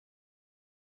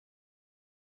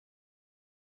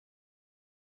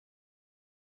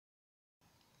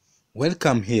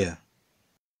Welcome here.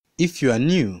 If you are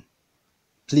new,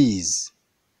 please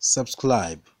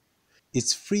subscribe.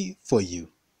 It's free for you,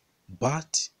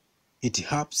 but it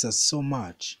helps us so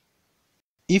much.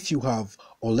 If you have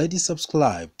already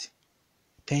subscribed,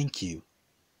 thank you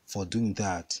for doing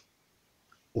that.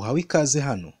 Uhawe ikaze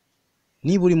hano.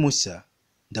 Niba uri mushya,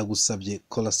 ndagusabye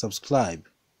kola subscribe.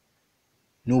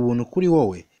 Ni ubuntu kuri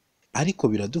wowe, ariko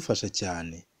biradufasha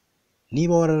cyane.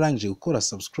 Niba wararangije gukora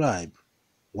subscribe,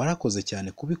 warakoze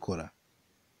cyane kubikora.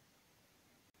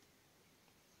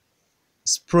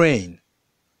 Sprain,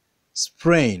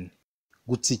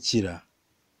 gutsikira.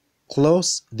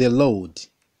 Cross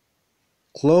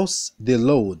the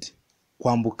road,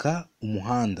 kwambuka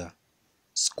umuhanda.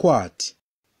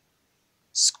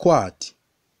 Squat,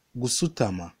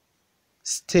 gusutama.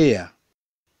 Stare,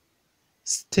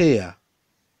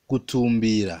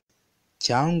 gutumbira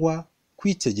cyangwa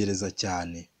kwitegereza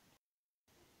cyane.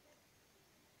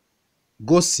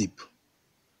 Gossip,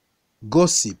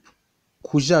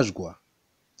 kujajwa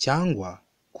cyangwa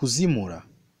kuzimura.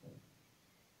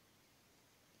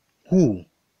 Who,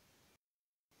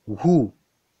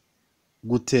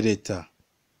 gutereta.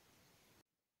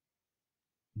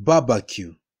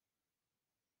 Barbecue,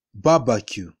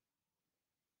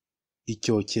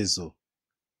 icyokezo.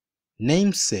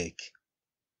 Namesake,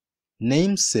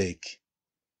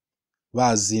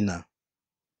 bazina.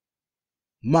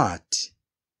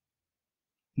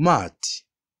 Mat,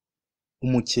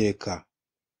 umukeka.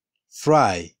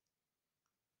 Fry,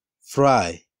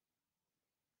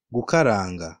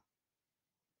 gukaranga.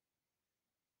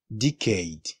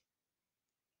 Decade,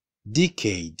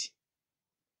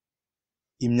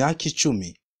 imyaka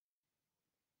 10.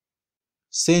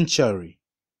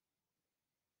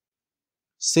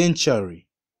 Century,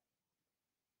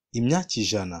 imyaka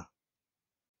 100.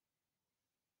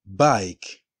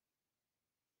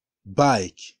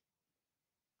 Bike,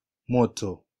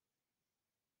 moto.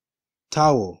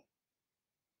 Towel,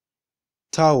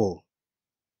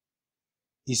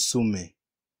 isume.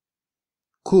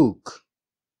 Cook,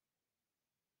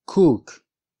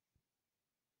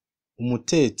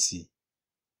 umutetsi.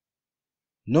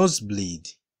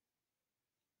 Nosebleed,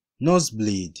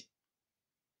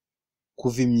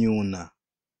 kuva imyuna.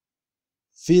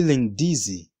 Feeling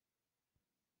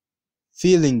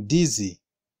dizzy,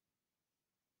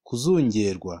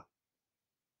 kuzungerwa.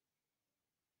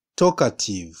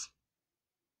 Talkative,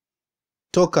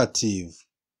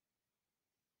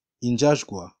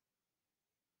 injajwa.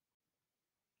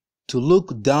 To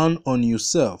look down on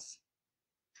yourself,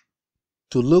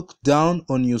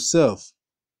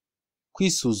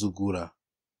 kwisuzugura.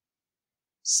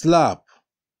 Slap,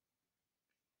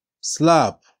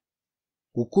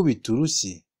 gukubita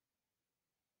urushyi.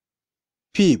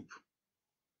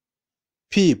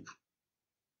 Peep,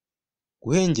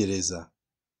 guhengereza.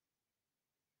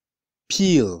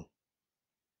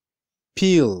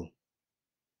 Peel,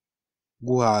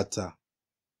 guhata.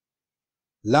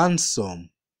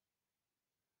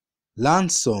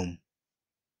 Ransom,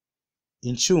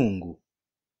 incungu.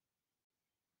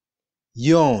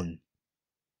 Yawn,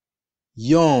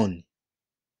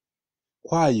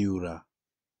 kwayura.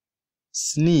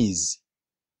 Sneeze,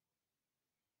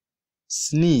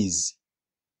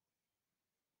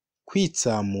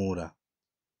 kwitsamura.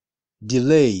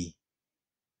 Delay,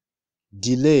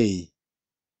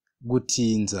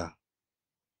 gutinza.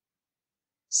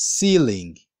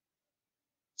 Ceiling,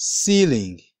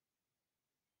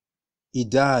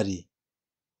 idari.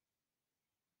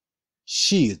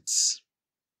 Sheets,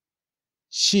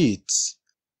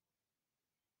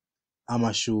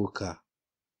 amashuka.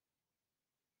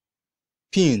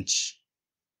 Pinch,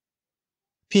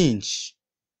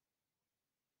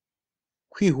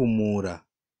 kwihumura.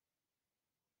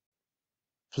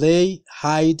 Play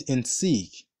hide and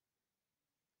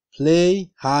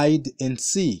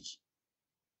seek,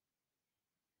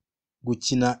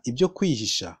 gukina ibyo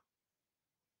kwihisha.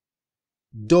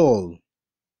 Doll,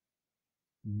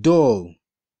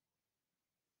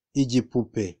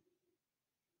 igipupe.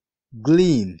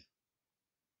 Glean,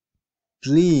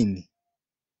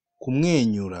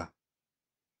 kumwenyura.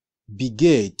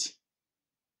 Brigade,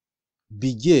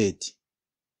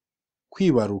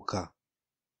 kwibaruka.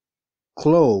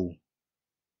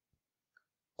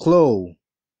 Claw,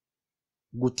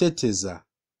 guteteza.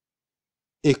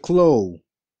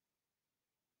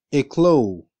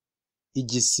 Eclaw,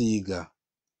 igisiga.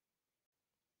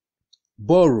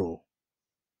 Borrow,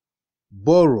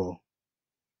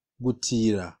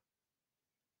 gutira.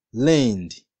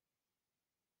 Lend,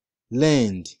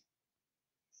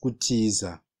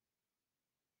 gutiza.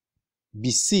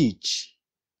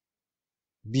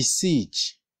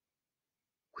 Beseech,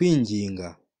 kwinginga.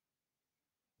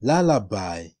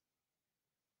 Lullaby,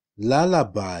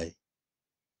 lullaby,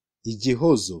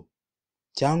 igihozo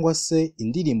cyangwa se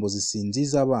indirimbo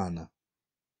zisinziza abana.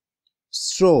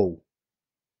 Straw,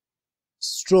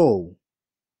 straw,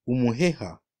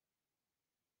 umuheha.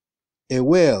 A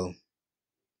well,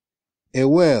 a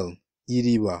well,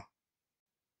 iriba.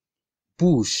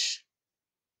 Bush,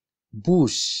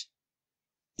 bush,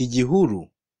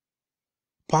 igihuru.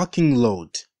 Parking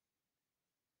lot,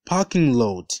 parking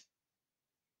lot,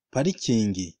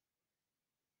 parikingi.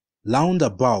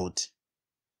 Roundabout,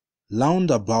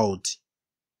 roundabout,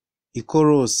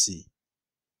 ikorosi.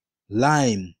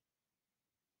 Lime,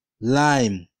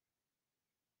 lime,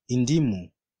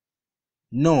 indimu.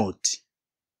 Note,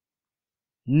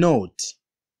 note,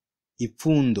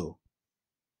 ipfundo.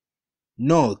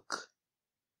 Knock,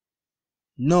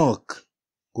 knock,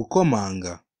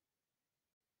 gukomanga.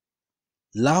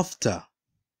 Laughter,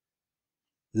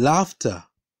 laughter,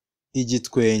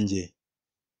 igitwenge.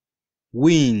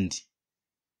 Wind,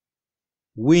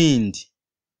 wind,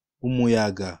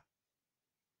 umuyaga.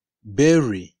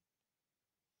 Berry,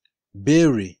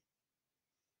 berry,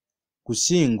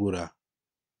 gushyingura.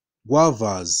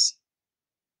 Guavas,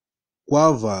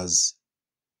 guavas,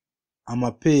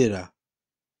 amapera.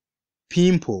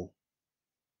 Pimple,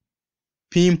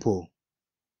 pimple,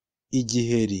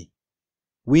 igiheri.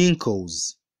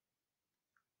 Winkles,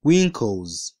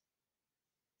 winkles,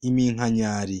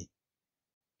 iminkanyari.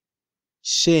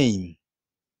 Shame,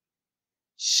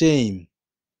 shame,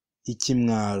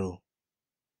 ikimwaro.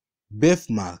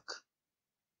 Birthmark,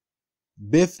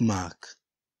 birthmark,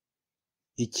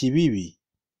 ikibibi.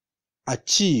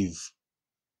 Achieve,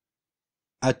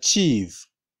 achieve,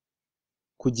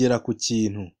 kugera ku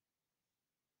kintu.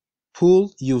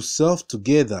 Pull yourself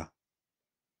together,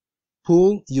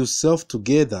 pull yourself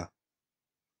together,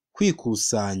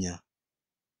 kwikusanya.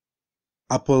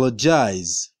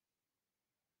 Apologize,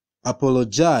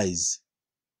 apologize,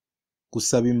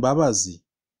 gusaba imbabazi.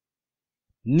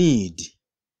 Need,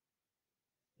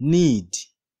 need,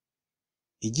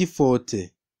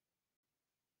 igifote.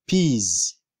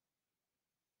 Peas,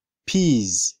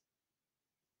 peas,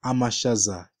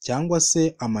 amashaza cyangwa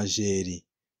se amajeri.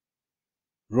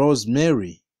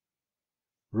 Rosemary,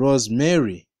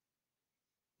 rosemary,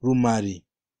 rumari.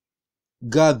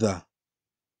 Gather,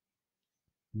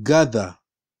 gather,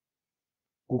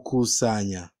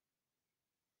 gukusanya.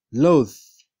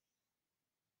 Loath,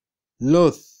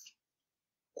 loath,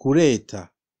 kureta.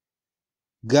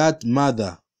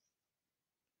 Godmother,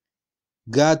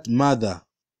 godmother,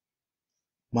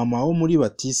 mama wo muri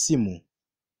batisimu.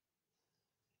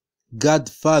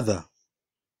 Godfather,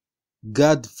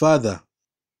 godfather,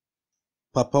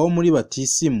 papa wo muri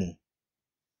batisimu.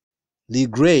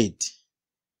 Regret,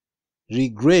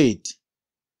 regret,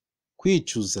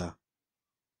 kwicuza.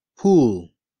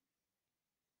 Pull,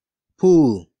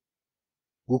 pull,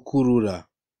 gukurura.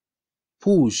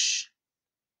 Push,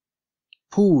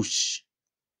 push,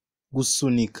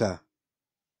 gusunika.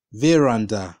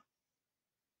 Veranda,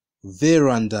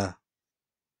 veranda,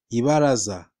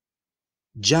 ibaraza.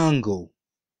 Jungle,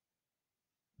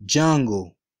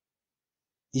 jungle,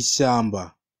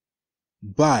 ishyamba.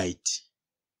 Bite,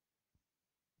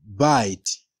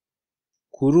 bite,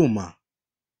 kuruma.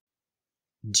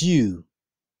 Dew,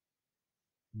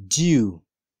 dew,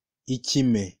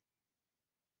 ikime.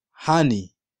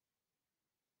 Honey,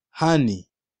 honey,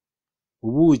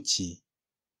 ubuki.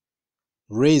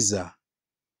 Razor,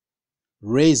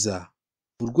 razor,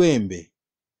 urwembe.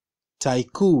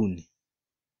 Tycoon,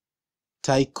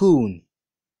 tycoon,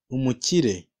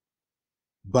 umukire.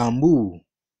 Bamboo,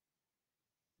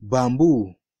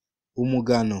 bamboo,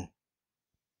 umugano.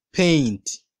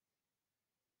 Paint,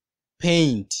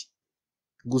 paint,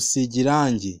 gusiga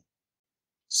irangi.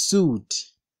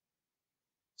 Suit,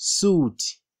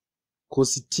 suit,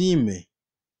 kositime.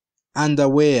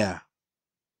 Underwear,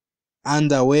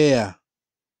 underwear,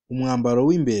 umwambaro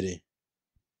w'imbere.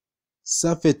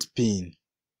 Surfeit pin,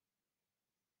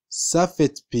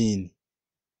 surfeit pin,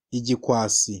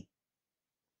 igikwasi.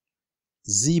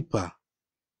 Zipper,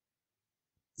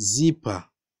 zipper,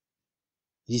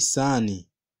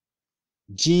 lisani.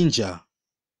 Ginger,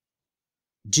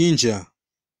 ginger,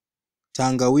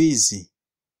 tangawizi.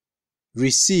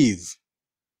 Receive,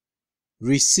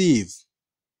 receive,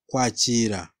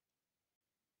 kwakira.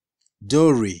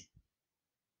 Dory,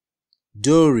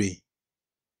 dory,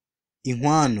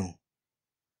 inkwano.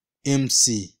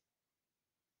 MC,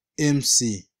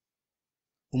 MC,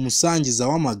 umusangiza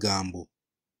w'amagambo.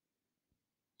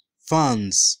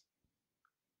 Fans,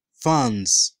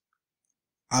 fans,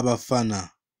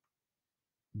 abafana.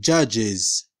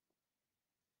 Judges,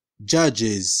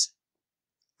 judges,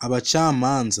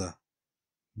 abacamanza,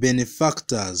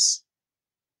 benefactors,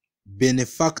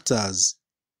 benefactors,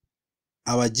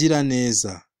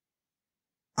 abagiraneza,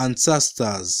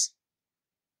 ancestors,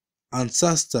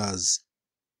 ancestors,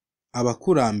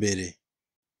 abakurambere,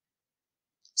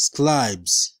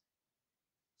 scribes,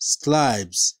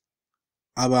 scribes,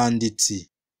 abanditsi,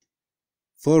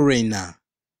 foreigner,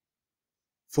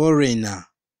 foreigner,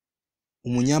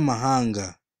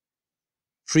 umunyamahanga,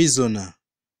 prisoner,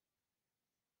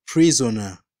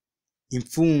 prisoner,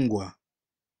 imfungwa,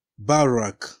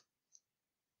 barrack,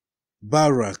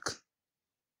 barrack,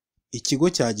 ikigo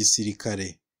cya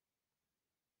gisirikare,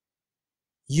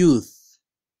 youth,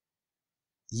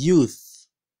 youth,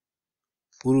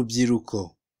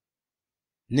 urubyiruko,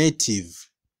 native,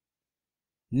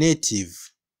 native,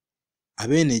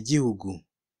 abenegihugu,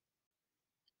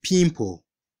 pimple,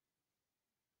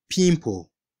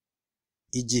 pimple,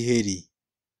 igiheri,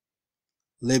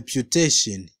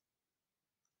 reputation,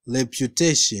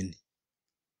 reputation,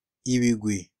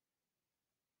 ibigwi,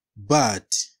 but,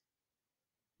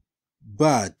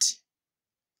 but,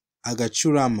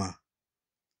 agacurama,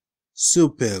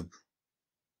 superb,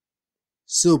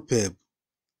 superb,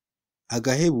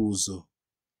 agahebuzo,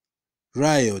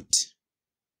 riot,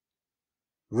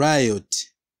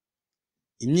 riot,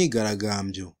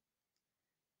 imyigaragambyo,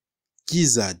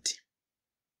 gizzard,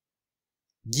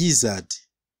 gizzard,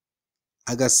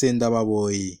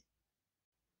 agasendababoyi,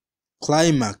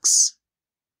 climax,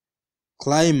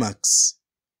 climax,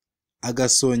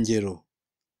 agasongero,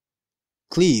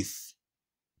 cliff,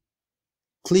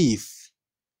 cliff,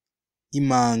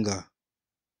 imanga,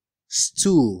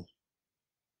 stool,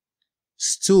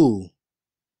 stool,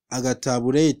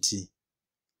 agatabureti,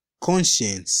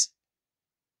 conscience,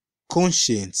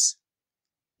 conscience,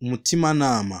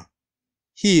 umutimanama,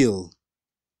 heel,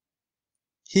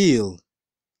 heel,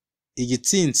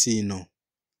 igitsinsino,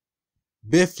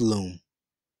 bathroom,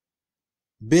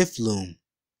 bathroom,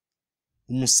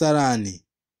 umusarani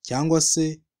cyangwa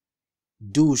se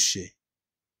douche,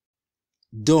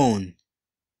 dawn,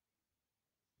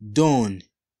 dawn,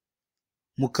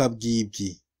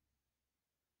 mukabwibyi,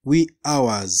 wee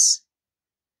hours,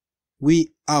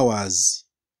 wee hours,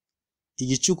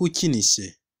 igicuku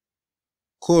kinishe,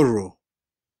 coral,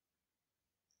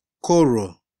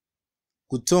 coral,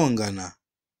 gutongana,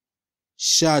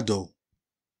 shadow,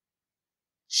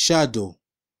 shadow,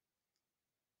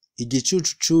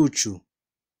 igicucucucu,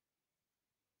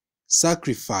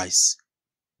 sacrifice,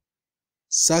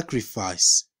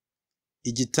 sacrifice,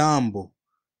 igitambo,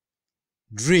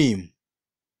 dream,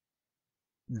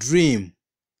 dream,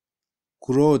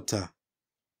 kurota,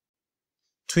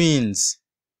 twins,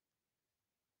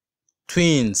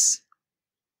 twins,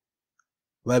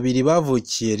 babiri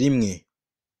bavukiye rimwe,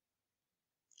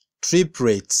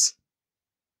 triplets,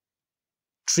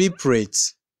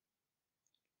 triplets,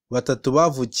 batatu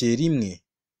bavukiye rimwe,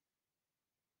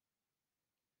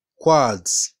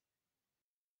 quads,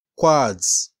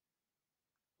 quads,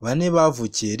 bane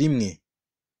bavukiye rimwe,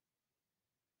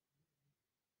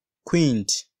 quint,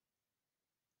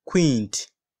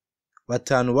 quint,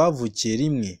 batanu bavukiye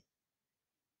rimwe,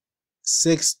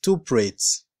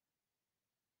 sextuplets,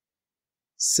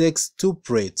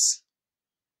 sextuplets,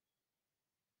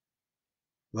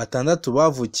 batandatu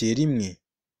bavukiye rimwe,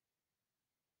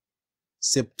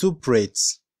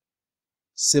 septuplets,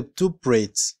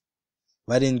 septuplets,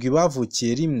 barindwi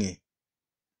bavukiye rimwe,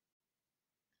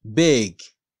 beg,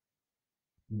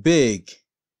 beg,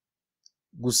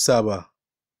 gusaba,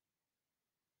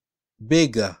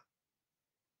 beggar,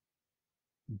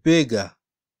 beggar,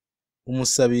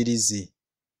 umusabirizi,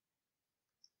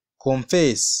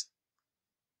 confess,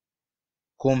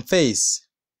 confess,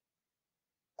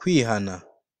 kwihana,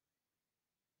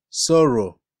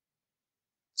 sorrow,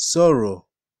 sorrow,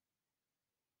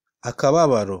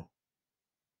 akababaro,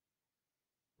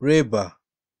 labor,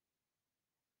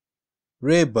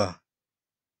 labor,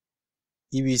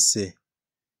 ibise,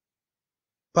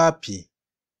 papi,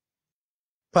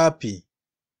 papi,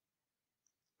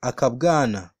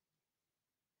 akabwana,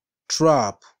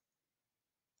 trap,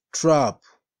 trap,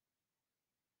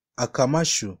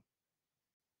 akamashu,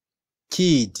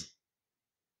 kid,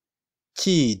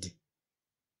 kid,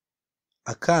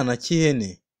 akana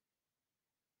k'ihene,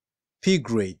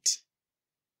 piglet,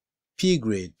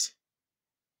 piglet,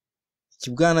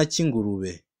 ikibwana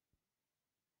cy'ingurube,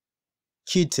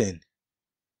 kitten,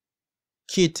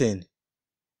 kitten,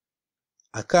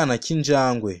 akana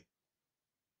k'injangwe,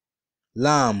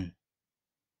 lamb,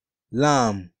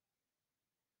 lamb,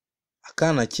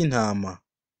 akana k'intama,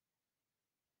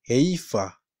 heifer,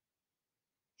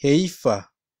 heifer,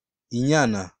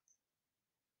 inyana,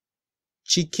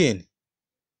 chicken,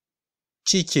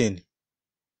 chicken,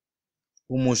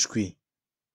 umushwi.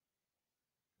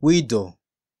 Widow,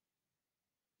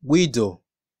 widow,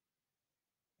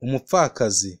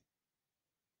 umupfakazi.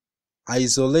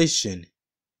 Isolation,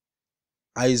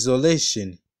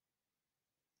 isolation,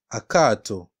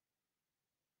 akato.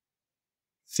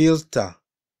 Filter,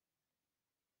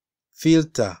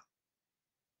 filter,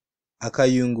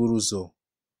 akayunguruzo.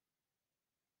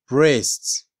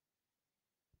 Breast,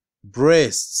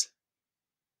 breast,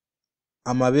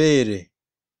 amabere.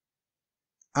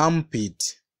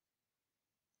 Armpit,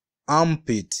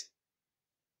 armpit,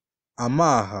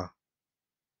 amaha.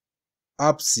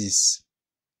 Abscess,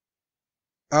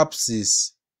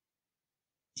 abscess,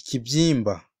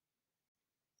 ikibyimba.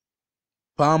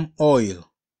 Palm oil,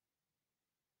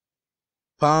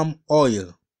 palm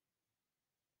oil,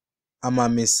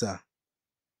 amamesa.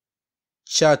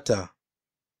 Chatter,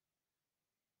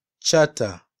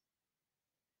 chatter,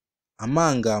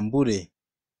 amangambure.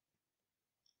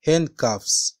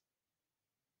 Handcuffs,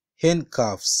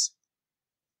 handcuffs,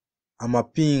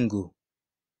 amapingu.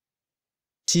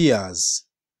 Tears,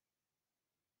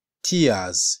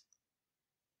 tears,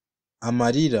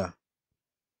 amarira.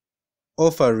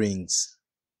 Offerings,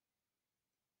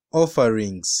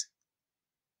 offerings,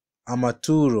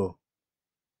 amaturo.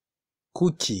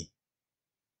 Cookie,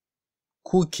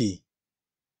 cookie,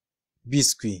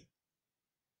 biscuit.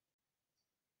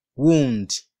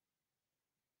 Wound,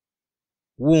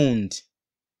 wound,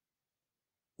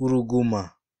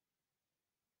 uruguma.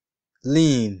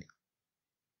 Lean,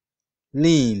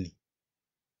 lean,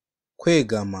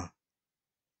 kwegama.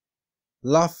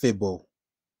 Laughable,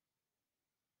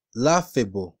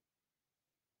 laughable,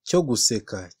 cyo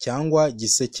guseka cyangwa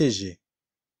gisekeje.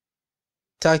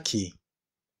 Turkey,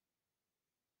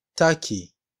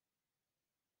 turkey,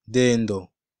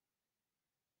 dendo.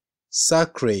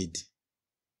 Sacred,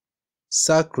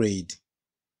 sacred,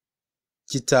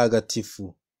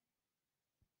 kitagatifu.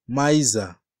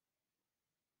 Miser,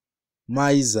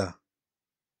 miser,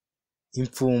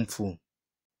 impfumfu.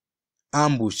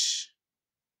 Ambush,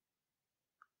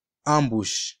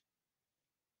 ambush,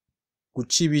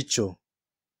 guca ibico.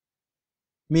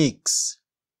 Mix,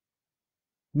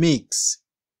 mix,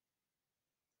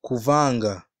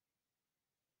 kuvanga.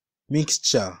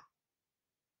 Mixture,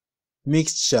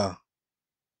 mixture,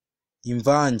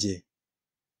 imvange.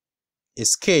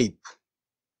 Escape,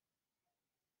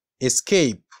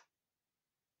 escape,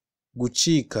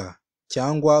 gucika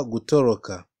cyangwa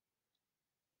gutoroka.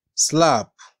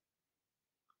 Slap,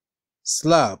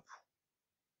 slap,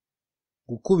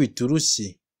 gukubita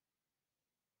urushyi.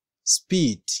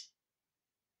 Spit,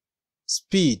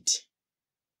 spit,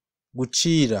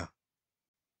 gucira.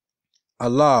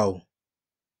 Allow,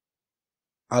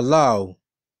 allow,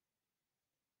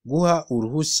 guha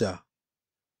uruhushya.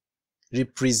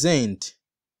 Represent,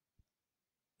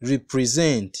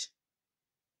 represent,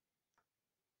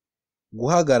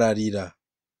 guhagararira.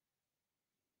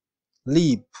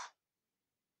 Leap,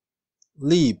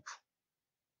 leap,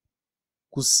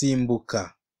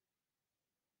 gusimbuka.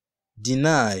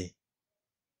 Deny,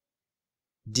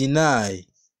 deny,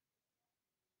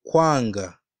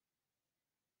 kwanga.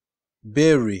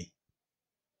 Bury,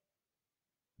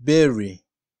 bury,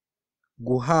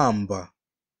 guhamba.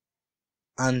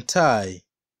 Untie,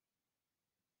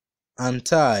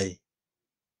 untie,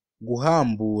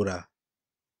 guhambura.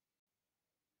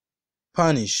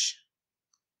 Punish,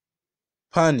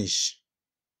 punish,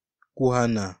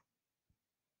 guhana.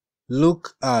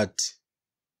 Look at,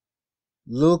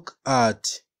 look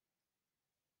at,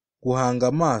 guhanga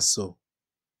amaso.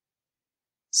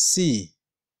 See,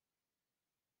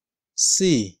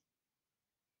 see,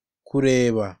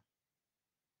 kureba.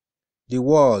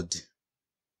 Reward,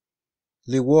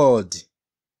 reward,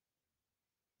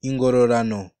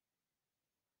 ingororano.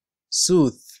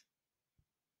 Sooth,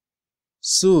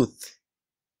 sooth,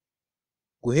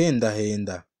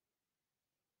 guhendahenda.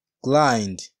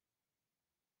 Grind,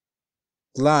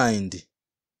 grind,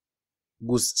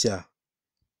 gusya.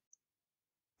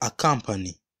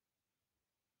 Accompany,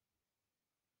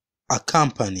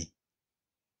 accompany,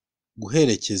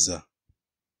 guherekeza.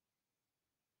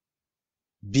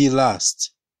 Be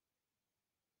last,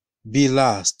 be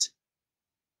last,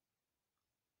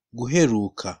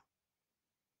 guheruka.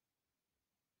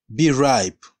 Be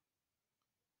ripe,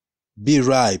 be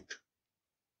ripe,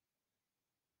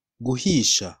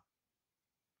 guhisha.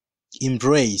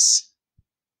 Embrace,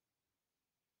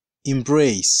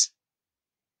 embrace,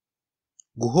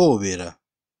 guhobera.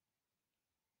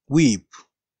 Weep,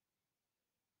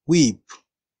 weep,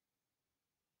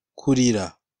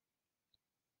 kurira.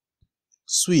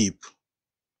 Sweep,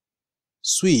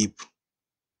 sweep,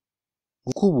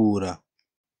 gukubura,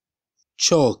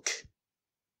 choke,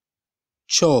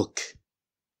 choke,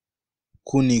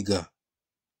 kuniga,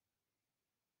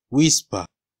 whisper,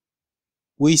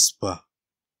 whisper,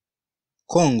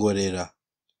 kongorera,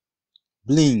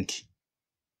 blink,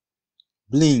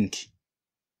 blink,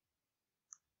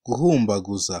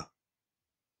 guhumbaguza,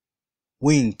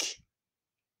 wink,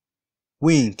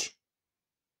 wink,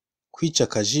 kwica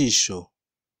akajisho,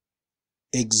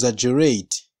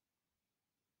 exaggerate,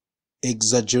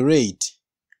 exaggerate,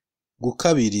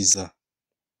 gukabiriza,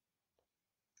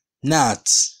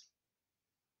 nuts,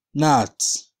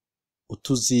 nuts,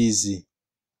 utuzizi,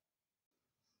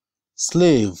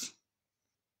 slave,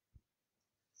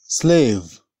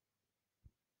 slave,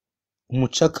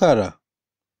 umucakara,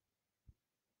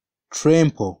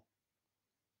 trample,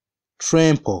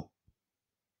 trample,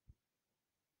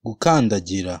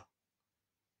 gukandagira,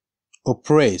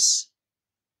 oppress,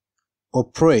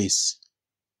 oppress,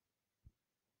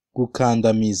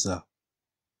 gukandamiza,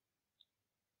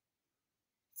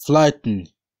 flatten,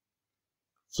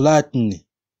 flatten,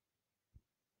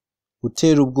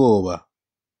 gutera ubwoba,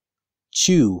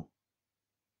 chew,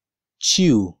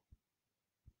 chew,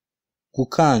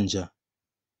 gukanja,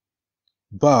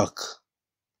 bark,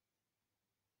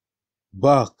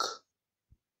 bark,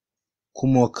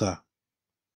 kumoka,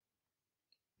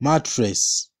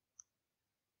 mattress,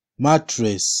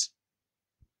 mattress,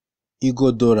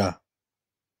 igodora,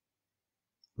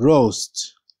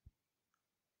 roast,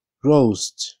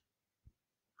 roast,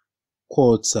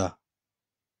 kwotsa,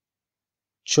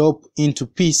 chop into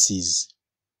pieces,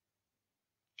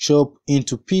 chop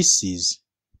into pieces,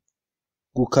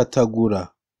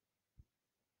 gukatagura,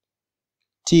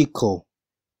 tickle,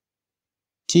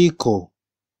 tickle,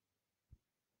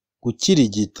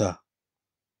 gukirigita,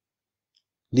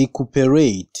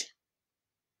 recuperate,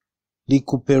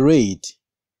 recuperate,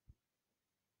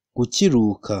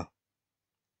 gukiruka,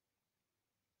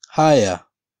 hire,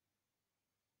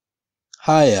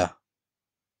 hire,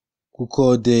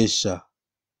 gukodesha,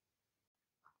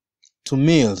 to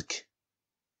milk,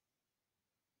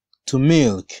 to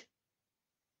milk,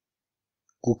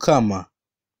 gukama,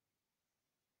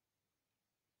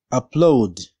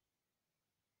 upload,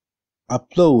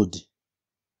 upload,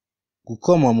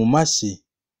 gukoma mu mashyi,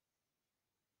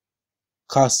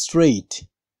 castrate,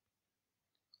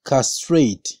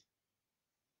 castrate,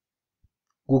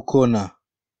 gukona,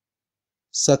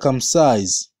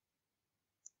 circumcise,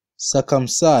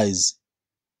 circumcise,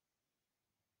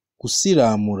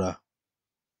 gusiramura,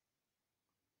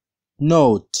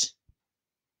 note,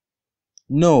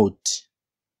 note,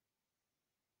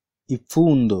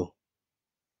 ipfundo,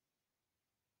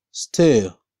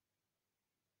 stir,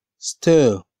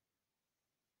 stir,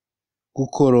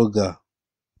 gukoroga,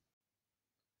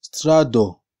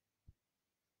 straddle,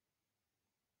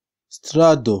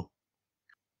 straddle,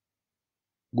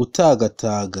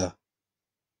 gutagataga,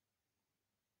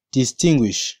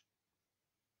 distinguish,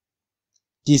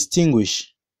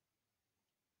 distinguish,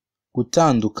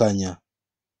 gutandukanya,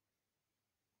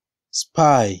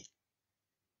 spy,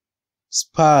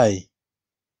 spy,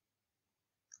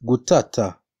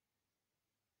 gutata,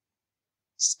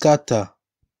 scatter,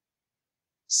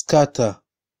 scatter,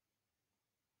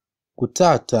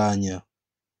 gutatanya,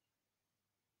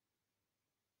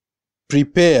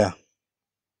 prepare,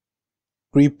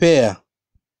 prepare,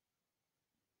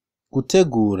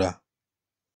 gutegura,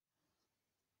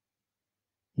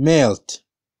 melt,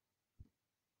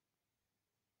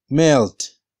 melt,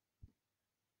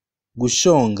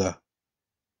 gushonga,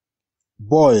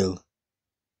 boil,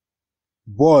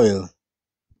 boil,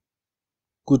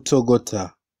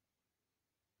 gutogota,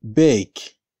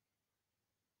 bake,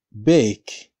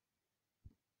 bake,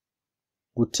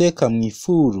 guteka mu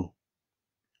ifuru,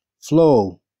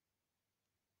 flow,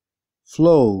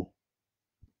 flow,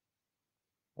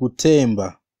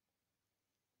 gutemba,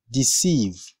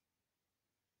 deceive,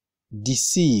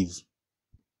 deceive,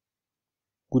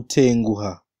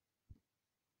 gutenguha,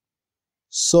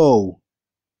 sow,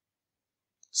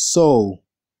 sow,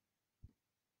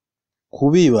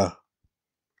 kubiba,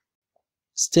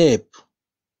 step,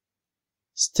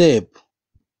 step,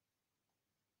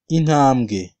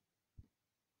 intambwe,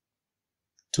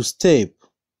 to step,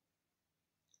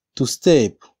 to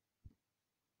step,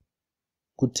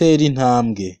 gutera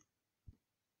intambwe,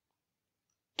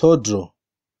 toddle,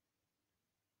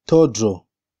 toddle,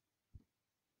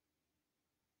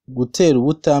 gutera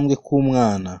ubutambwe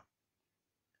k'umwana,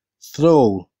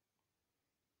 throw,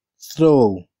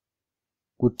 throw,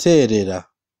 guterera,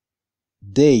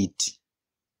 date,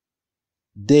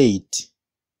 date,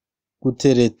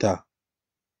 gutereta,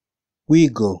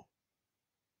 wiggle,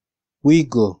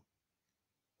 wiggle,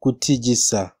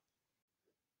 kutigisa,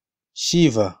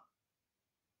 shiver,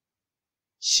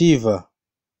 shiver,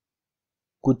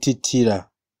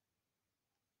 kutitira,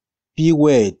 be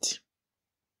wet,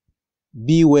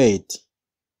 be wet,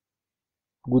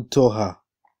 gutoha,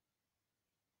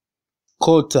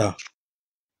 quarter,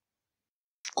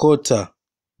 quarter,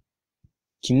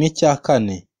 kimwe cya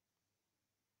kane,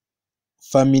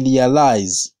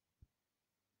 familiarize,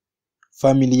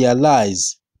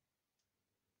 familiarize,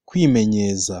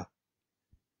 kwimenyeza,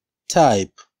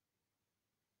 type,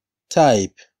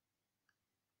 type,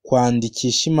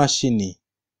 kwandikisha imashini,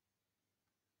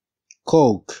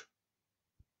 coke,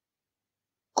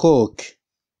 coke,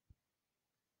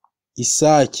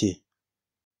 isake,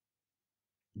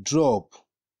 drop,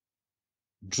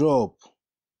 drop,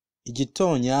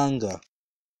 igitonyanga,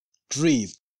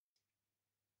 drip,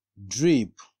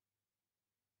 drip,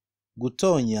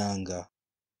 gutonyanga,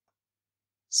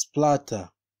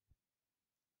 splatter,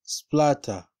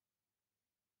 splatter,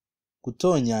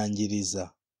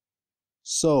 gutonyangiriza,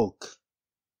 soak,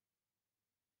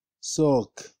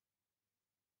 soak,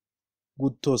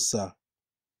 gutosa,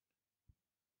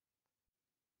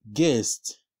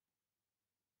 guest,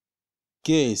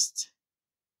 guest,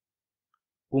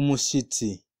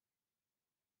 umushyitsi,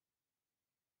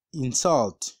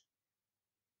 insult,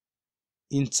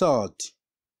 insult,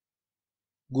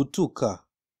 gutuka,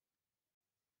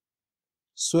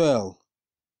 swell,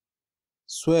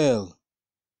 swell,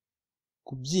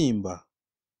 kubyimba,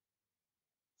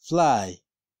 fly,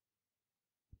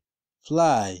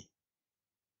 fly,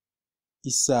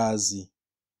 isazi,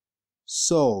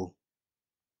 soul,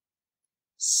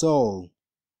 soul,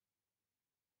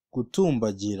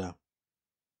 gutumbagira,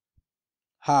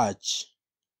 hatch,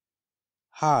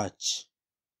 hatch,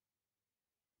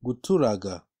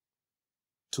 guturaga,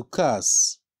 to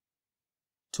curse,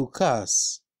 to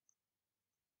curse,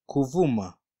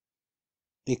 kuvuma,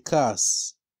 a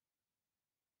curse,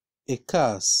 a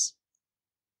curse,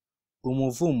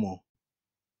 umuvumo,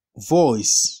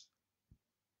 voice,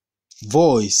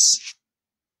 voice,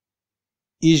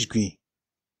 ijwi,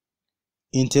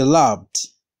 interrupt,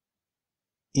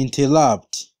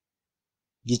 interrupt,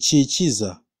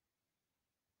 gikikiza,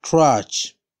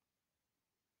 crutch,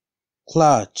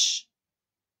 clutch,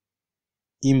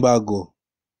 imbago,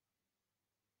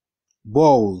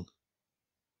 bowl,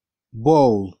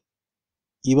 bowl,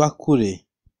 ibakure,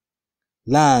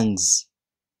 lungs,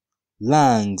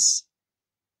 lungs,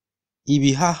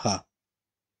 ibihaha,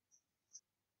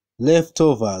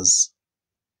 leftovers,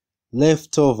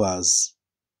 leftovers,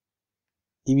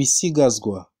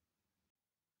 ibisigazwa,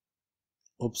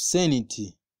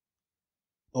 obscenity,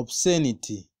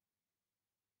 obscenity,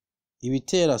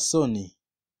 ibitera soni,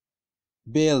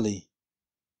 belly,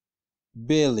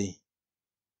 belly,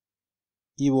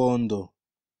 ibondo,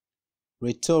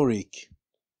 rhetoric,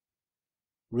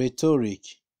 rhetoric,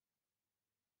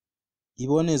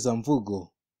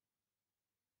 ibonezamvugo,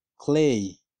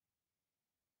 clay,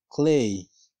 clay,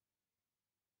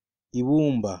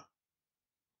 ibumba,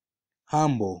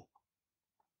 humble,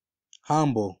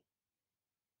 humble,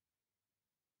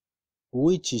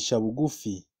 uwicisha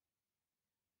bugufi,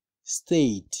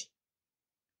 state,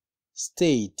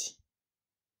 state,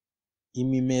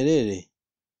 imimerere,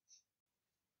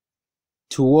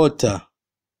 to water,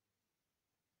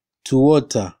 to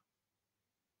water,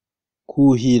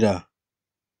 kuhira,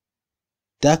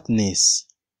 darkness,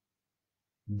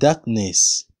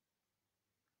 darkness,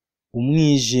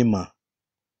 umwijima,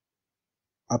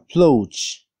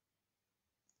 approach,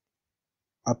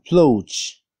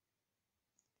 approach,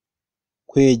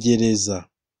 kwegereza,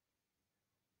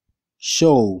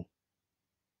 show,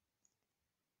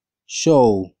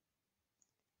 show,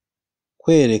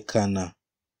 kwerekana,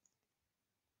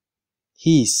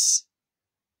 hiss,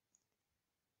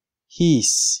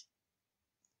 hiss,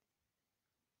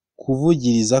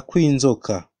 kuvugiriza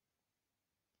kw'inzoka,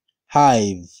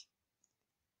 hive,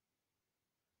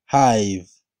 hive,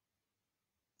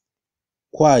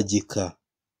 kwagika,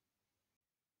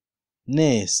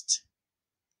 nest,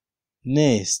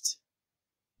 nest,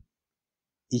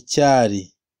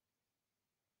 icyari,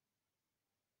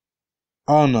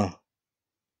 honor,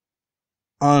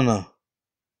 honor,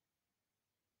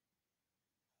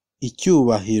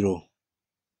 icyubahiro,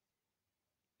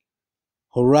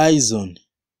 horizon,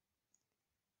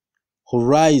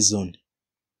 horizon,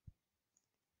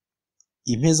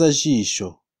 impezajisho,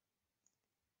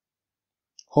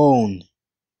 horn,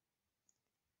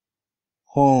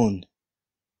 horn,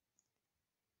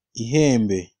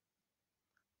 ihembe,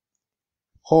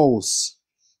 horse,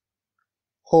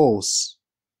 horse,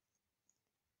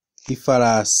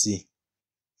 ifarasi,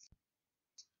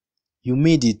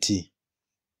 humidity,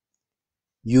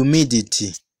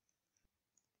 humidity,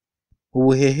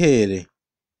 ubuhehere,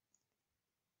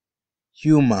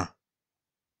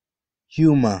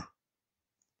 humor,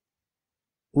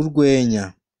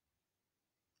 urwenya,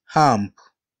 hump,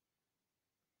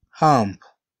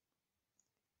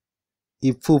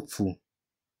 ipfupfu,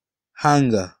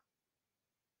 hunger,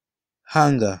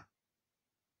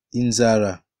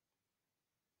 inzara,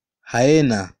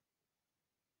 hyena,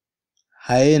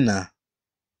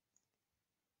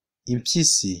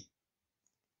 impyisi,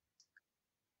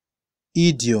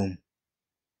 idiom,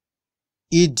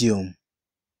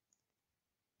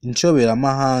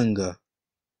 inshoberamahanga,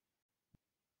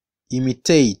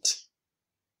 imitate,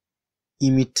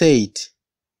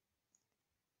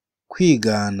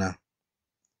 kwigana,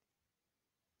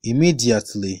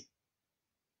 immediately,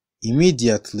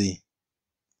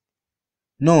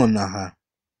 nonaha,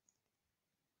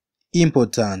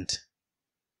 important,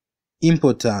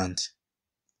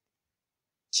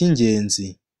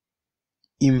 cy'ingenzi,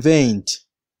 invent,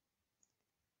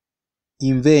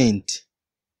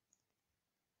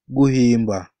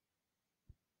 guhimba,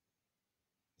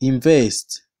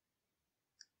 invest,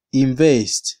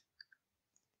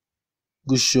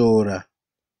 gushora,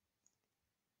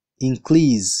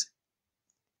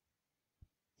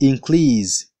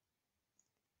 increase,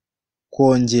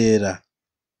 kongera,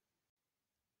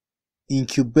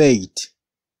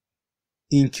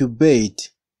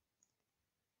 incubate,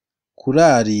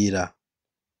 kurarira,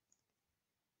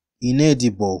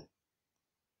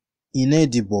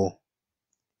 inedible,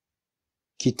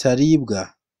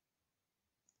 kitaribwa,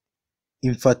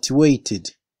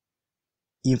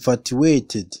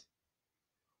 infatuated,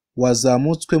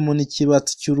 wazamutswemo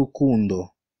n'ikibatsi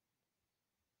cy'urukundo,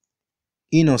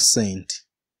 innocent,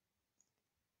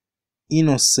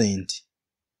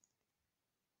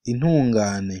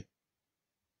 intungane,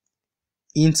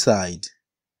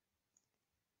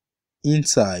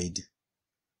 inside,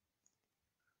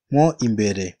 mo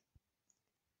imbere,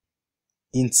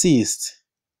 insist,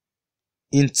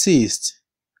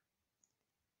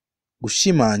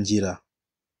 gushimangira,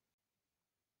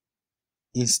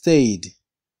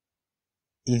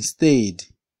 instead,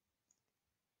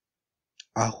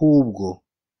 ahubwo,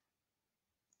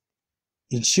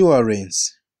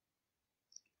 insurance,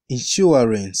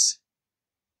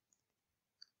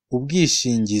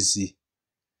 ubwishingizi,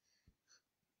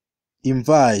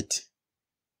 invite,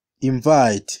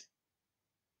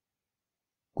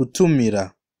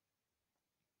 gutumira,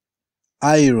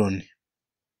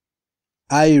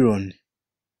 iron,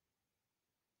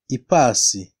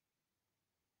 ipasi,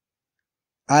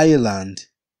 island,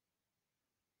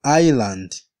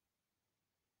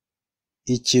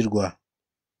 ikirwa,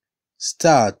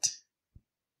 start,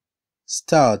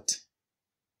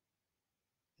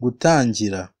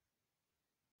 gutangira,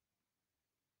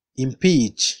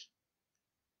 impeach,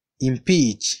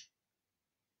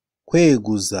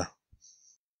 kweguza,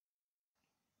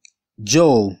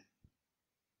 jaw,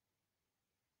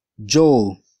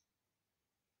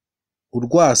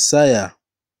 urwasaya,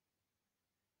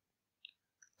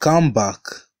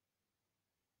 comeback,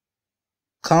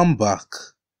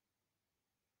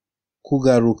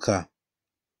 kugaruka,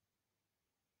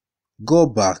 go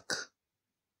back,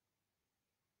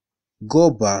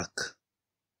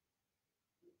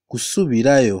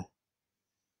 gusubirayo,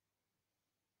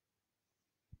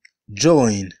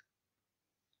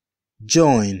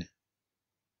 join,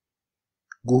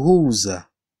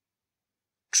 guhuza,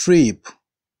 trip,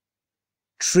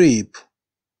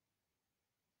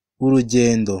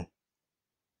 urugendo,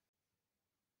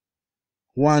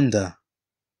 wonder,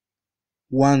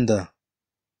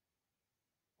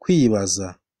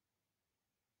 kwibaza,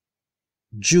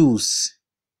 juice,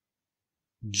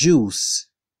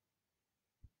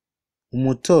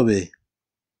 umutobe,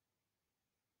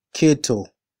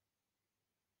 kettle,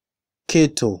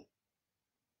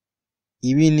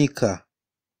 ibinika,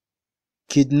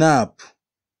 kidnap,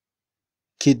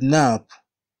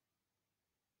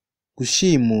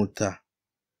 gushimuta,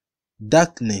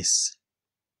 darkness,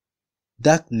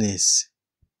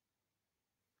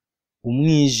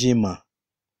 umwijima,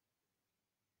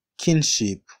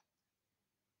 kinship,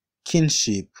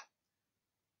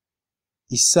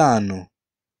 isano,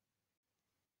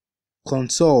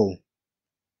 console,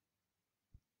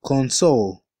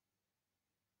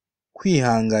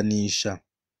 kwihanganisha,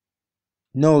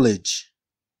 knowledge,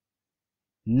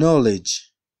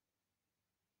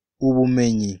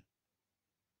 ubumenyi,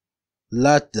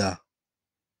 ladder,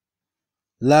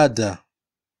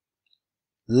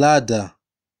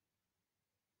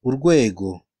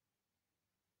 urwego,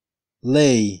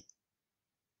 lay,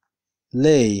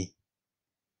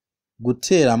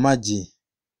 gutera amagi,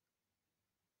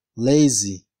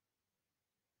 lazy,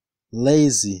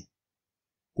 lazy,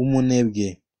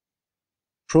 umunebwe.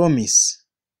 Promise,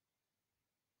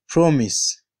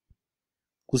 promise,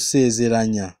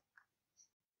 gusezeranya.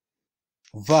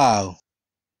 Vow,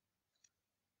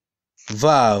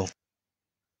 vow,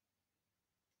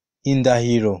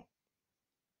 indahiro.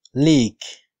 Leak,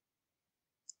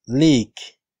 leak,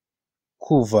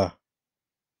 kuva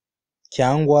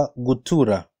cyangwa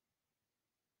gutura.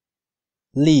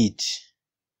 Leech,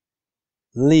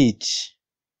 leech,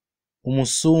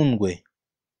 umusundwe.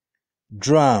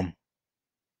 Drum,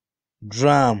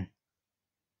 drum,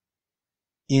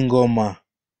 ingoma.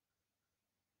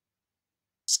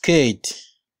 Skate,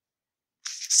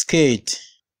 skate,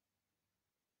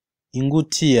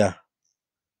 ingutiya.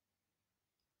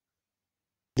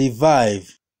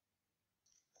 Revive,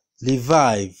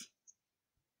 revive,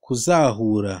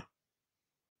 kuzahura.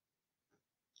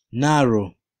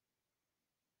 Narrow,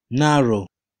 narrow,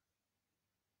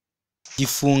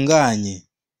 gifunganye.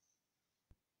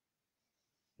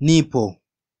 Nipple,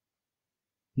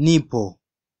 nipple,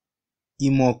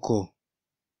 imoko.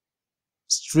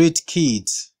 Street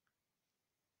kids,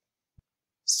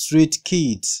 street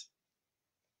kids,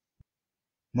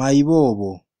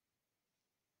 mayibobo.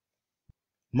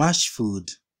 Mash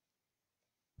food,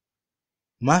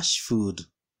 mash food,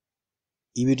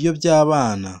 ibiryo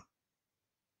by'abana.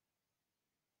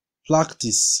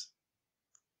 Practice,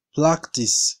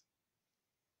 practice,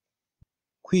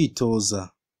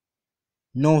 kwitoza.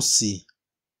 Nosi,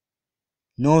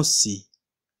 nosi,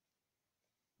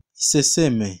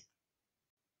 iseseme.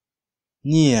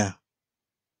 Near,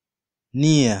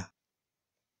 near,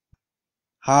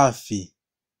 hafi.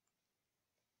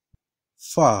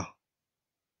 Far,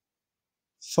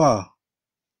 far,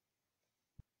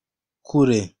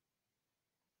 kure.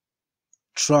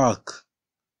 Truck,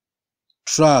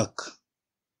 truck,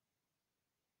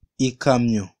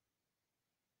 ikamyo.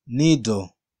 Needle,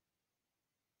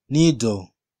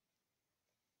 needle,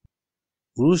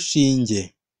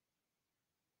 urushinge.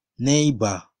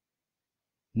 Neighbor,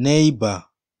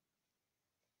 neighbor,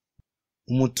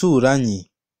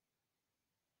 umuturanyi.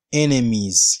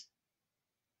 Enemies,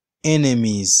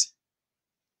 enemies,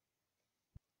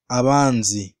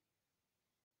 abanzi.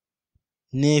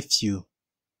 Nephew,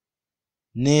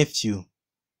 nephew,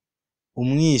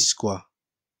 umwishywa.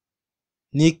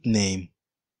 Nickname,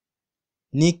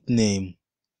 nickname,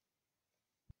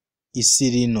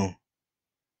 isirino,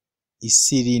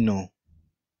 isirino.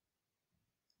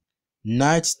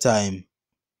 Night time,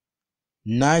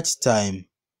 night time,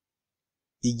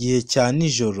 igihe cya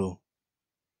nijoro.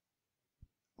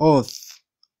 Oath,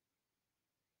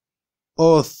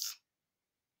 oath,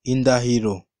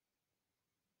 indahiro.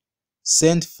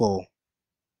 Sent for,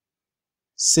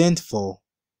 sent for,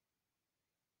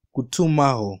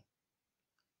 gutumaho.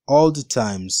 Old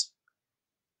times,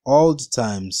 old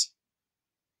times,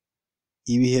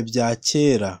 ibihe bya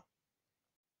kera.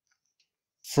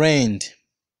 Friend,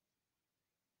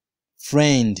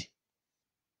 friend,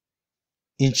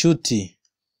 inshuti.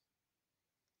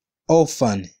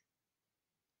 Orphan,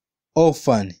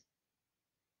 orphan,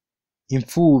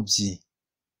 imfubyi.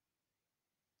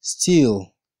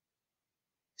 Steal,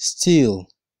 steal,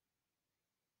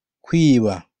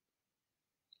 kwiba.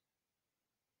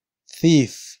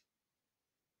 Thief,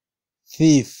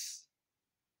 thief,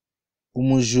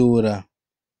 umujura.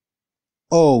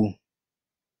 Owe,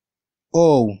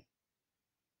 owe,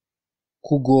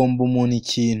 kugomba umuntu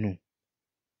ikintu.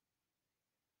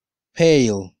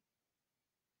 Pale,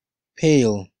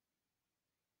 pale,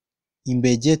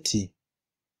 imbegeti.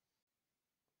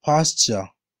 Pasture,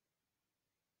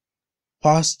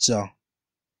 pasture,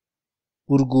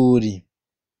 urwuri.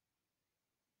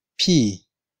 Pea,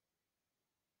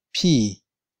 pea,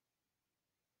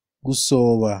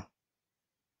 gusoba.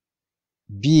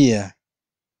 Beer,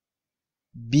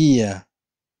 beer,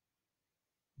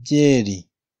 byeri.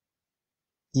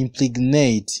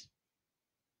 Impregnate,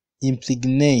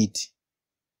 impregnate,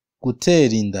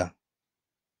 gutera inda.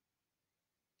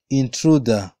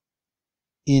 Intruder,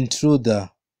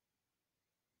 intruder,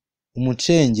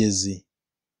 umucengezi.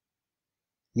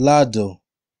 Lado,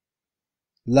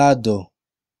 lado,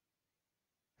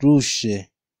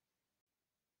 rushe.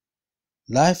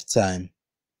 Lifetime,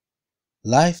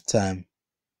 lifetime,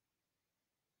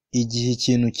 igihe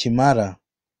ikintu kimara.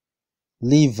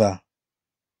 Liver,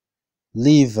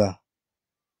 liver,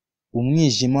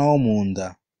 umwijima wo mu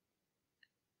nda.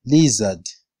 Lizard,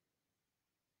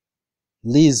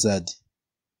 lizard,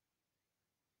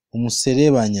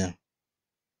 umuserebanya.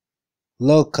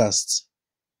 Locust,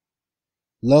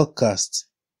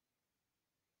 locust,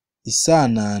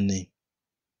 isanane.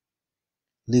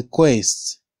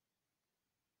 Request,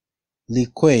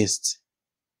 request,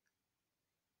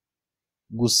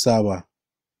 gusaba,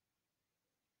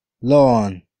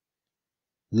 loan,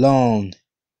 loan,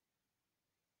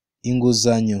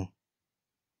 inguzanyo,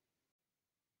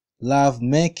 love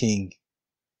making,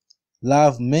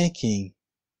 love making,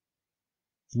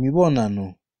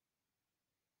 imibonano,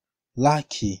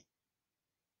 lucky,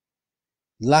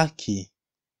 lucky,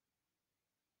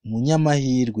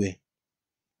 umunyamahirwe,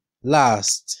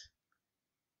 last,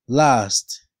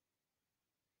 last,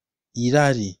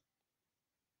 irari,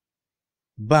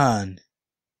 ban,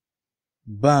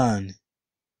 ban,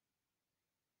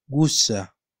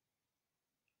 gusha,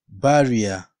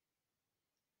 barrier,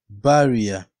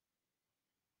 barrier,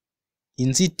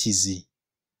 inzitizi,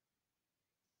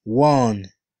 warn,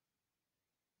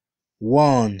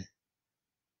 warn,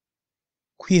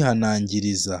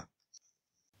 kwihanangiriza,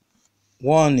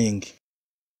 warning,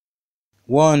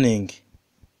 warning,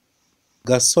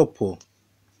 gasopo,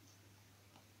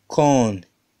 corn,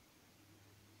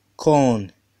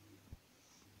 corn,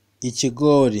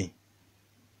 ikigori,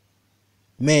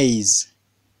 maize,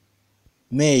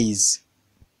 maize,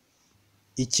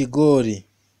 ikigori,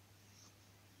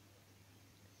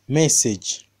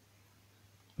 message,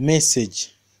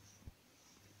 message,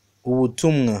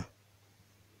 ubutumwa,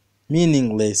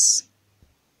 meaningless,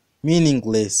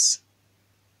 meaningless,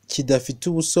 kidafite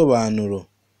ubusobanuro,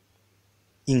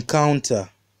 encounter,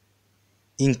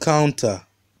 encounter,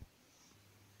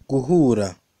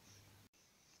 guhura,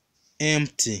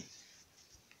 empty,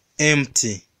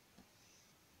 empty,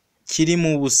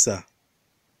 kirimo ubusa,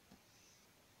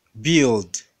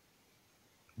 build,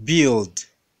 build,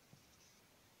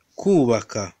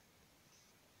 kubaka,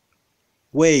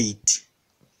 wait,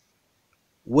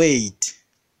 wait,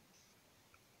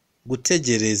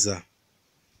 gutegereza,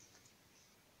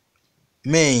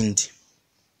 mend,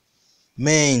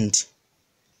 mend,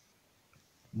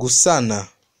 gusana,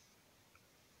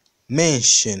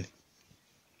 mention,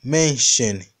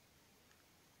 mention,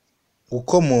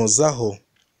 gukomozaho,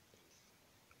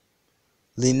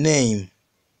 rename,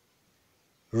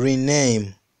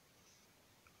 rename,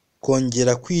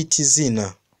 kongera kwita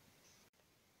izina,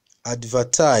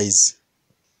 advertise,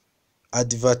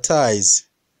 advertise,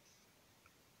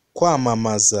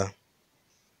 kwamamaza,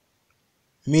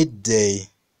 midday,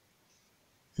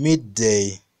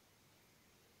 midday,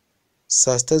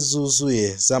 saa sita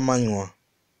zuzuye z'amanywa,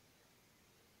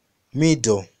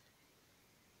 middle,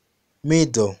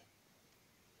 middle,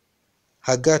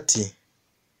 hagati,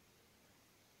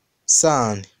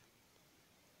 sun,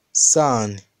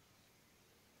 sun,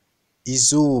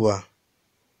 izuba,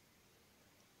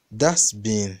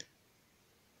 dustbin,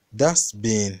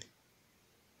 dustbin,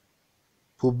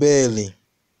 pubeli,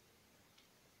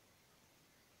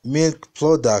 milk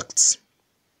products,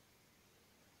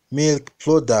 milk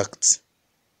products,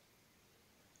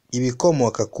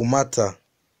 ibikomoka ku mata,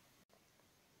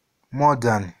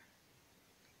 modern,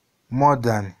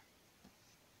 modern,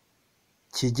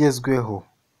 kigezweho,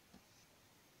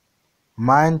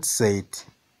 mindset,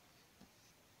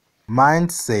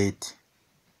 mindset,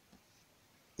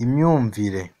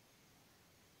 imyumvire,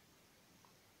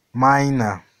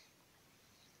 minor,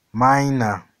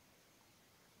 minor,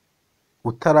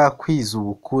 utarakwiza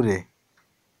ubukure,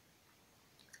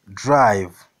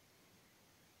 drive,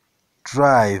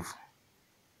 drive,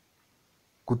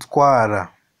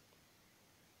 gutwara,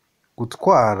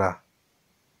 gutwara,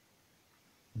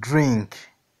 drink,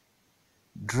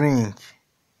 drink,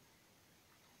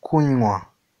 kunywa,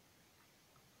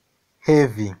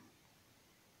 heavy,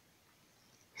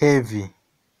 heavy,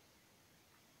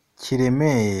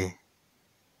 kiremeye,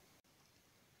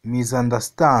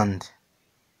 misunderstand,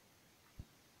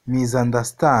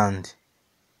 misunderstand,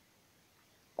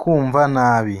 kumva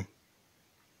nabi,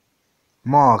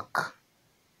 mock,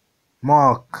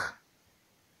 mock,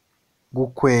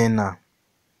 gukwena,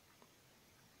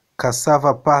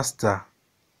 cassava pasta,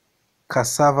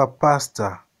 cassava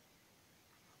pasta,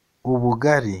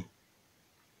 ubugari,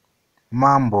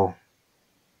 mambo,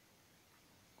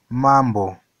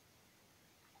 mambo,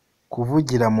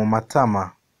 kuvugira mu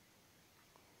matama,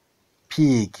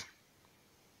 pig,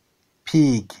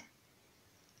 pig,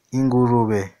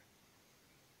 ingurube,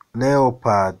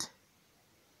 leopard,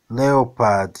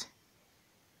 leopard,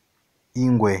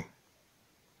 ingwe,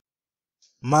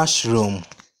 mushroom,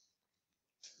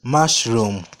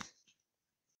 mushroom,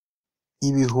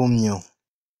 ibihumyo,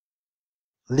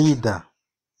 leader,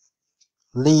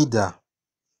 leader,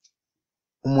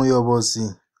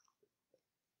 umuyobozi,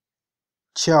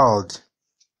 child,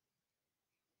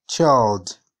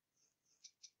 child,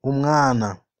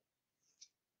 umwana,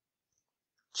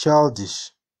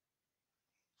 childish,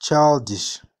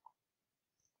 childish,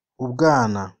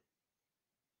 ubwana,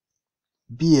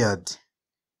 beard,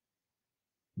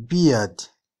 beard,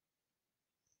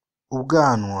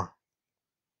 ubwanwa,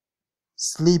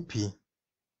 sleepy,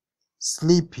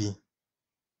 sleepy,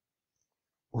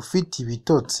 ufite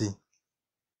ibitotsi,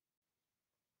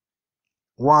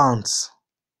 once,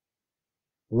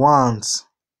 once,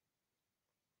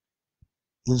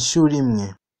 inshuro imwe,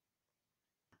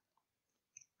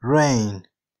 rain,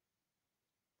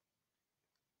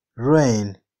 rain,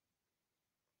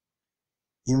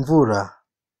 imvura,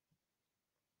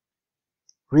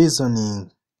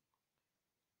 reasoning,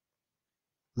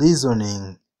 reasoning,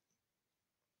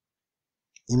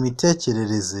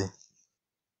 imitekerereze,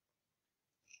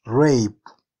 rape,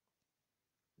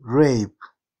 rape,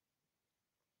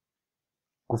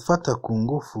 gufata ku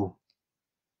ngufu,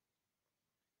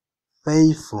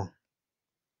 faithful,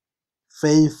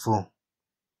 faithful,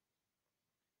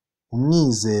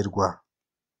 umwizerwa,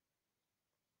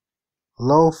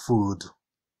 raw food,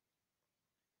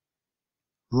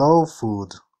 raw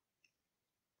food,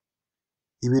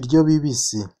 ibiryo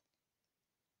bibisi,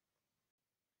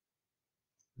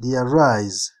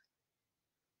 realize,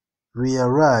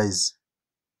 realize,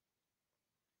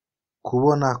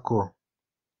 kubona ko,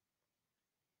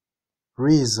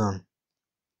 reason,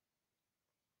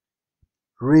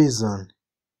 reason,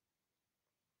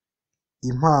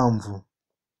 impamvu,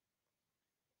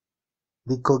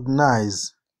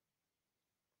 recognize,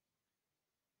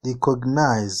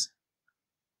 recognize,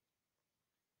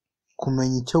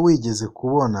 kumenya icyo wigeze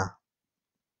kubona,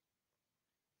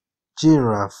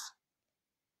 giraffe,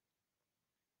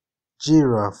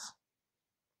 giraffe,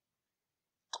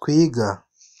 twiga,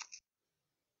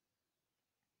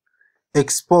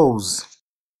 expose,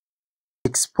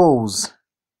 expose,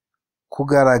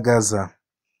 kugaragaza,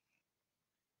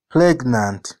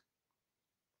 pregnant,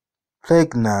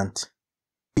 pregnant,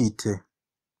 utwite,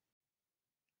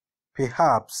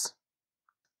 perhaps,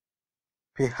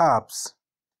 perhaps,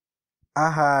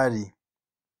 ahari,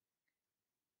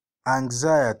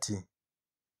 anxiety,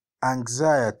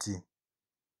 anxiety,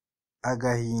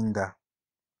 agahinda,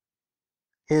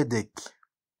 headache,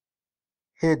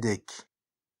 headache,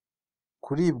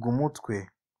 kuribwa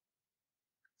umutwe,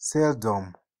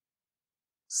 seldom,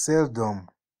 seldom,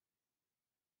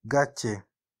 gake,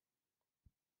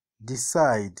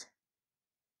 decide,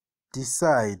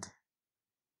 decide,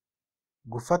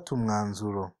 gufata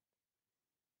umwanzuro,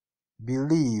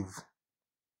 believe,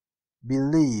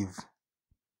 believe,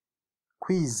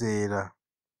 kwizera,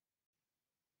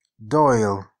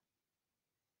 doyle,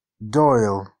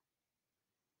 doyle,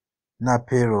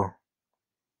 napero,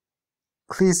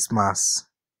 Christmas,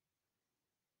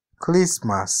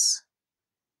 Christmas,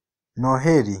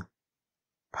 Noheri,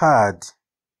 pad,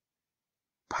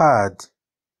 pad,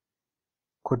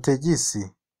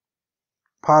 kotegisi,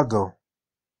 paddle,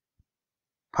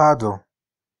 paddle,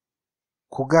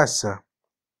 kugasha,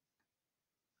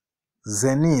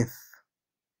 zenith,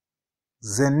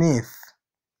 zenith,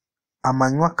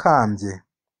 amanywa akambye,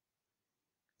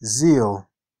 zeal,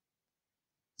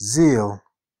 zeal,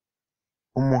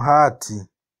 umuhati,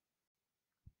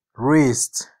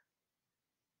 wrist,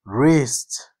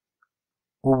 wrist,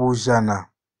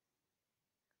 ubujana,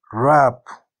 wrap,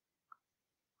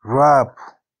 wrap,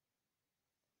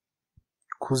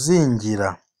 kuzingira,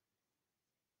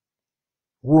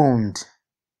 wound,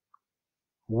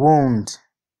 wound,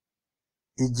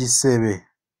 igisebe,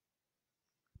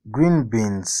 green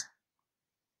beans,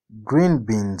 green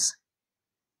beans,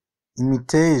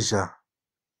 imiteja,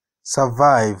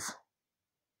 survive,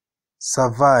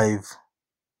 survive,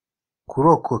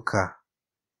 kurokoka,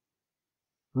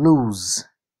 lose,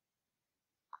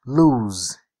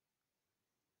 lose,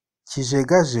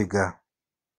 kijegajega,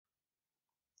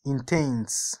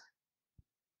 intense,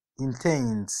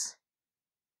 intense,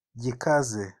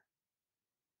 gikaze,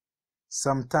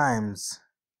 sometimes,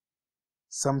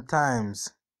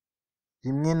 sometimes,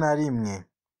 rimwe na rimwe,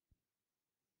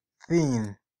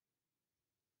 thin,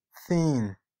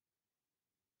 thin,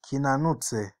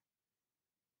 kinanutse,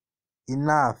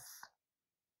 enough,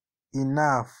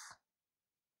 enough,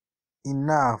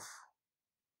 enough,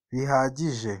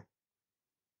 bihagije,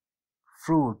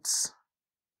 fruits,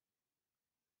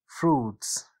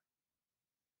 fruits,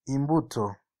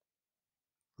 imbuto,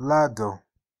 lado,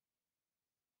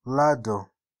 lado,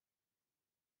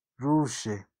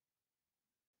 rushe,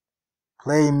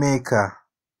 playmaker,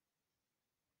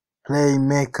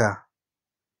 playmaker,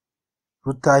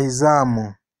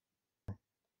 rutahizamu,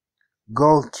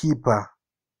 goalkeeper,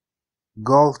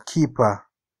 goalkeeper,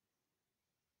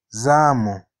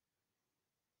 zamu,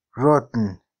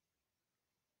 rotten,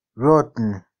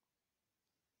 rotten,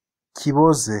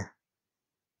 kiboze,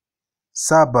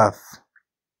 Sabbath,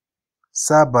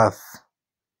 Sabbath,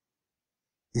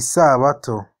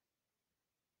 isabato.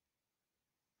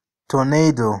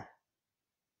 Tornado,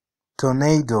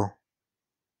 tornado,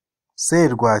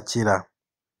 serwakira.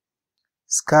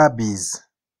 Scabies,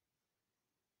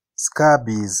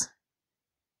 scabies,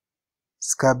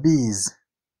 scabies,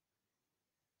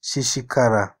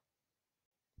 shishikara.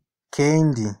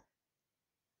 Candy,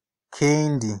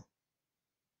 candy,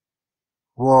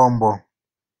 wombo.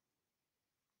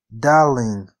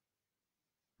 Darling,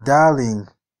 darling,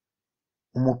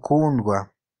 umukundwa.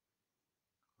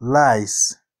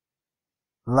 Lice,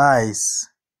 lice,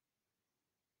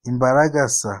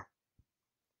 imbaragasa.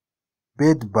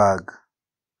 Bedbug,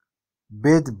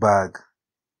 bedbug,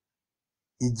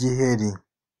 igiheri.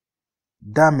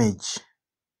 Damage,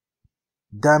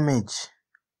 damage,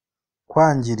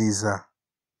 kwangiriza.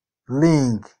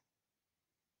 Ring,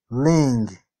 ring,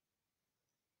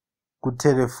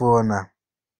 gutelefona.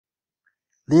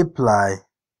 Reply,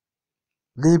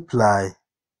 reply,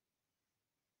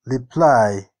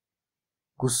 reply,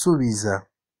 gusubiza.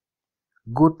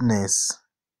 Goodness,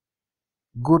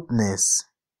 goodness,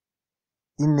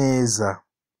 ineza.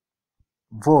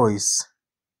 Voice,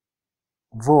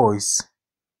 voice,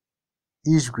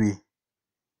 ijwi.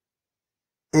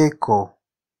 Echo,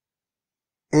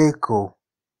 echo,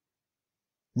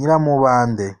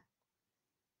 nyiramubande.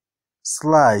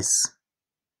 Slice,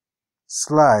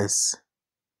 slice,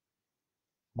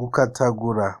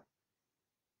 gukatagura.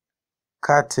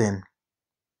 Curtain,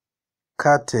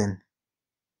 curtain,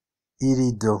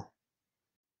 irido.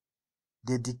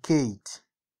 Dedicate,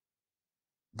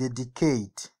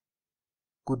 dedicate,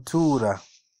 gutura.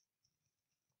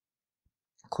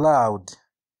 Cloud,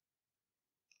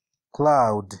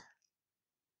 cloud,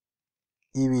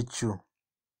 ibicu.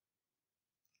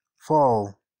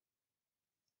 Fall,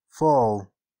 fall,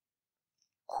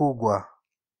 kugwa.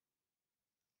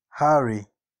 Hurry,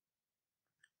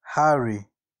 hurry,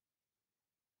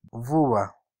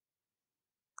 vuba.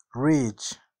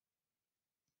 Reach,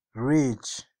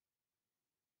 reach,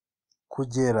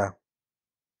 kugera.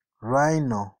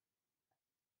 Rhino,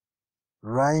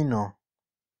 rhino,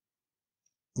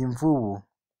 imvubu.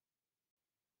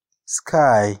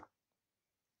 Sky,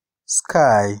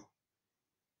 sky,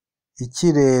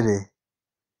 ikirere.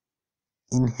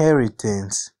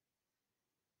 Inheritance,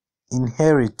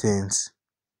 inheritance,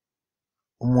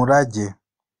 umurage.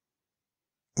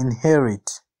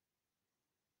 Inherit,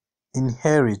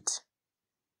 inherit,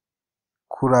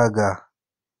 kuraga.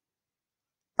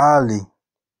 Early,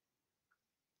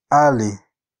 early,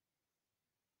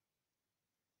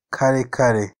 kare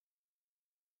kare.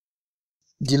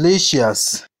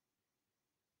 Delicious,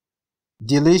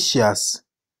 delicious,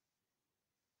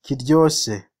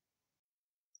 kiryoshe.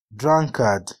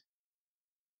 Drunkard,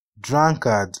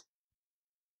 drunkard,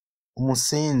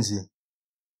 umusinzi.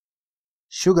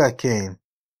 Sugarcane,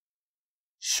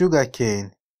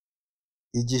 sugarcane,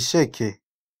 igisheke.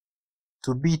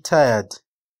 To be tired,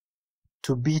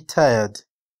 to be tired,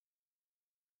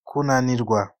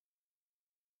 kunanirwa.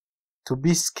 To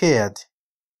be scared,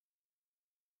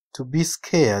 to be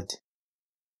scared,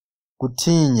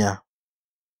 gutinya.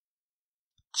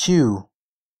 Chew,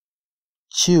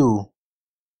 chew,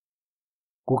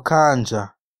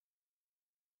 gukanja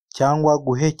cyangwa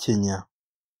guhekenya.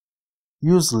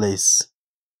 Useless,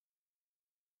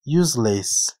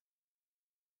 useless,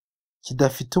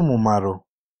 kidafite umumaro.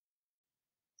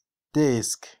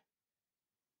 Desk,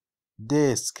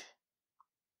 desk,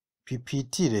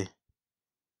 pipitire.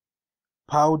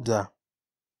 Powder,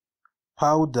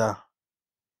 powder,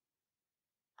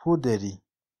 puderi.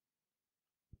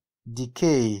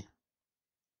 Decay,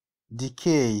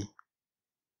 decay,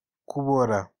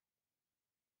 kubora.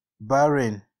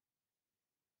 Barren,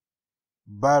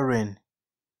 barren,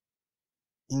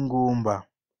 ingumba.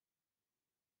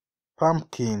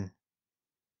 Pumpkin,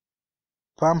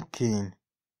 pumpkin,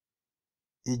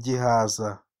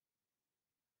 igihaza.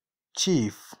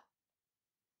 Chief,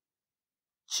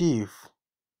 chief,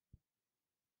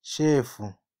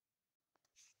 shefu.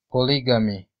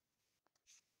 Polygamy,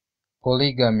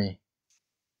 polygamy,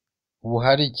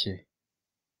 ubuharike.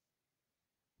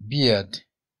 Beard,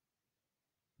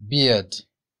 beard,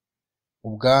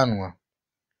 ubwanwa.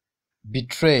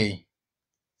 Betray,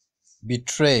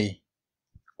 betray,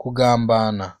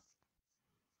 kugambana.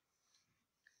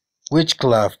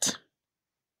 Witchcraft,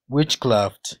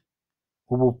 witchcraft,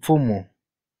 ubupfumu.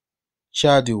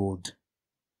 Childhood,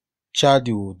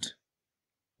 childhood,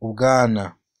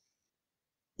 ubwana.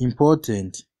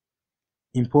 Important,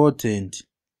 important,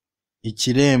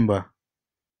 ikiremba.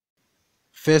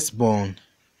 Firstborn,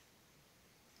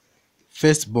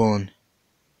 firstborn,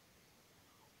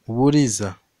 uburiza,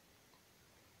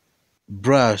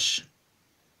 brush,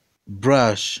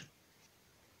 brush,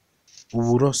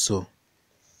 uburoso,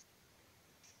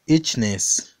 itchiness,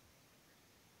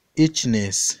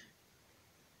 itchiness,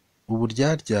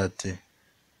 uburyaryate,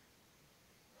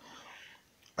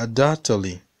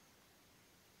 adultery,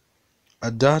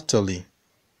 adultery,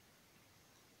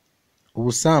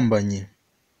 ubusambanyi,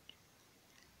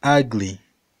 ugly,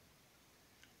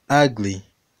 ugly,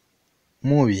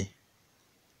 mubi,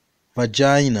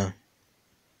 vagina,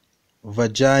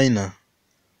 vagina,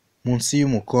 munsi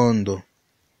y'umukondo,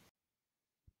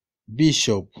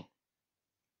 bishop,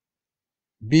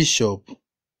 bishop,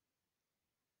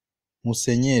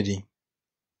 musenyeri,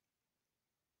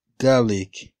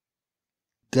 garlic,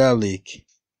 garlic,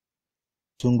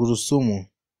 tungurusumu,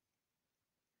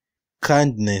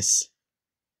 kindness,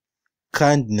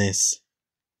 kindness,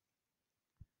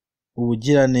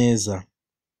 ubugiraneza,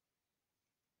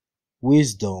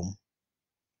 wisdom,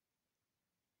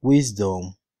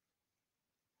 wisdom,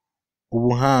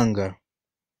 ubuhanga,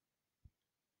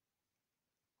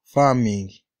 farming,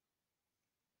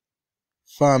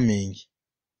 farming,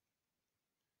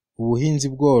 ubuhinzi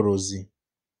bworozi,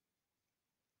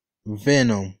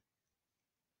 venom,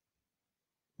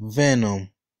 venom,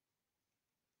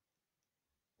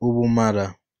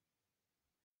 ubumara,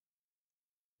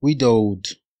 widowed,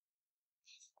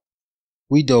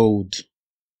 widowed,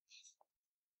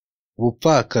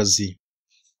 ubupfakazi,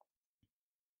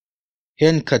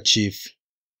 handkerchief,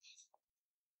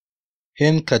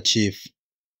 handkerchief,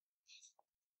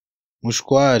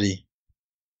 mushwari,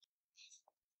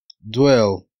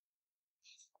 dwell,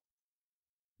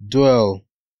 dwell,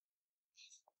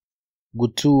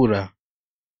 gutura,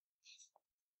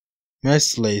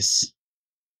 merciless,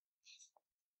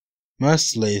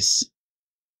 merciless,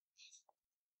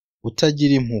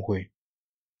 utagira impuhwe,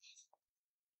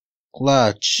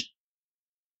 clutch,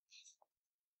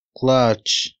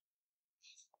 clutch,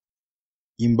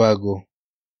 imbago,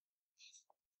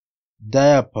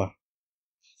 diaper,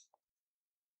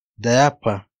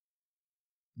 diaper,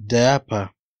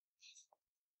 diaper,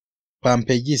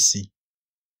 pampegisi,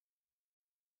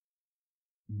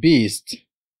 beast,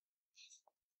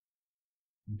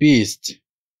 beast,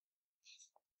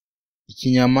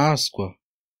 ikinyamaswa,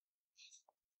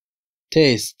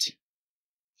 taste,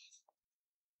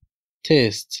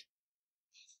 taste,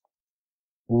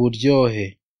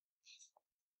 uburyohe,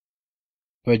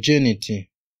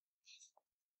 virginity,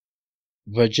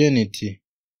 virginity,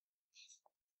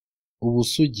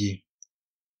 ubusugi,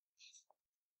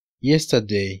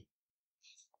 yesterday,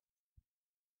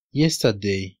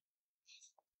 yesterday,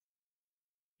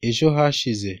 ejo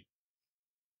hashize,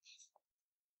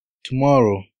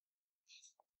 tomorrow,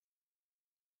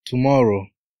 tomorrow,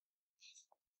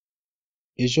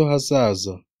 ejo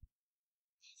hazaza,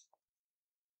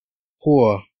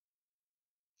 pour,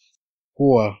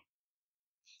 pour,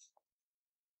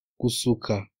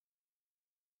 gusuka,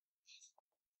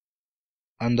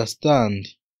 understand,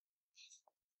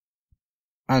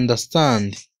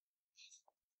 understand,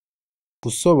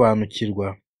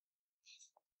 gusobanukirwa,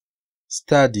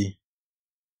 study,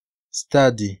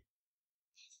 study,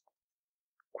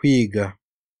 kwiga,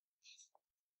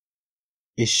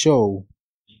 a show,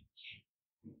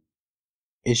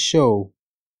 a show,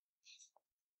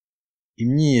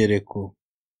 imyiyereko,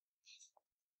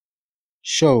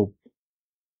 shop,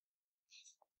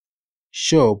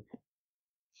 shop,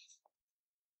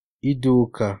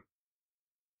 iduka,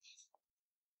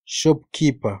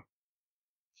 shopkeeper,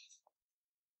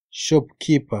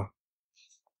 shopkeeper,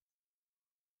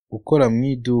 ukora mu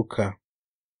iduka,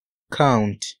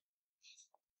 count,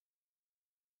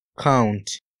 count,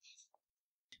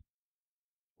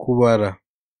 kubara,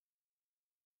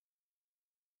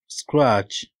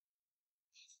 scratch,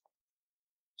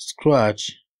 scratch,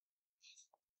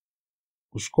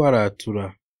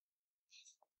 gushwaratura,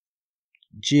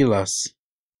 jealous,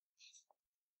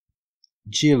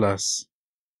 jealous,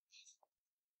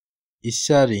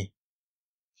 ishyari,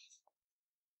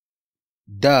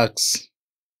 ducks,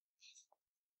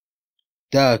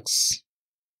 ducks,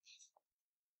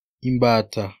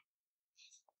 imbata,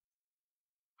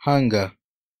 hunger,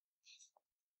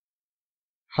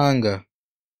 hunger,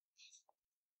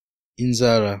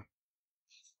 inzara,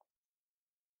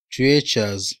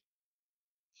 creatures,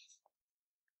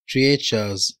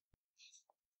 creatures,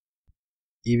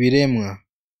 ibiremwa,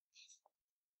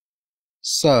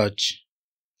 search,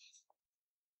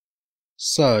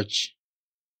 search,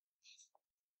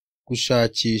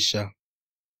 gushakisha,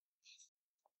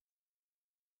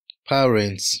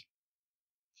 parents,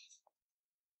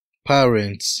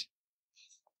 parents,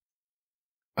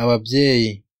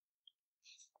 ababyeyi,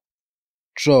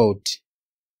 drought,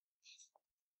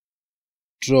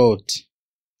 drought,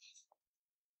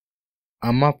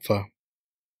 amapfa,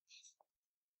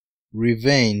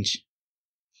 revenge,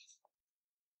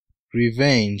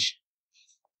 revenge,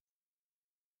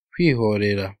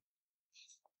 kwihorera,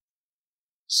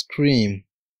 scream,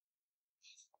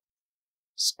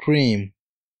 scream,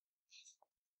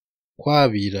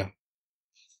 kwabira,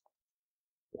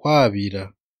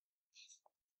 kwabira,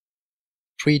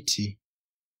 pretty,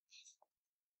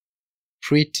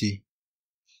 pretty,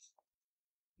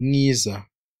 mwiza,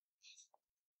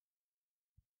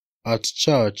 at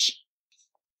church,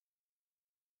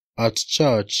 at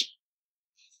church,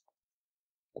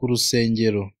 ku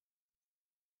rusengero,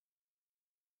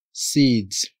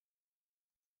 seeds,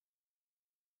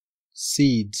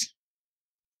 seeds,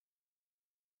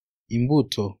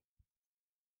 imbuto,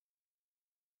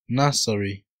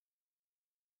 nursery,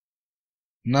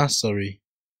 nursery,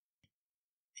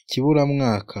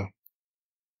 ikiburamwaka,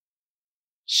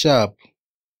 sharp,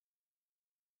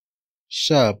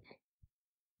 sharp,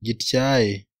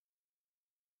 gityaye,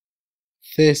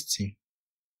 thirsty,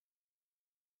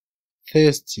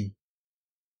 thirsty,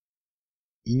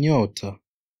 inyota,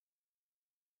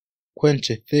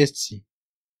 quench thirsty,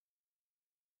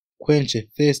 quench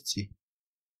thirsty,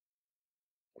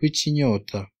 kwica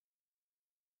inyota,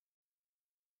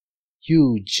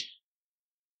 huge,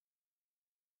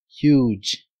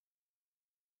 huge,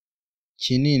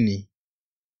 kinini,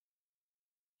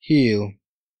 heal,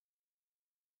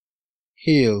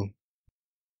 heal,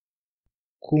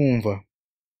 kumva,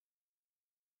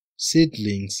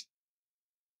 seedlings,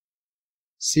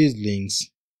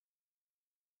 seedlings,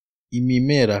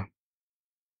 imimera,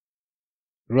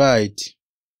 right,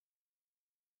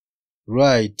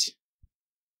 right,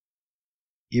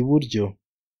 iburyo,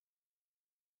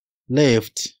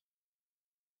 left,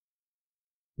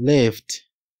 left,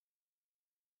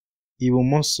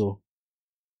 ibumoso,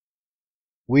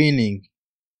 winning,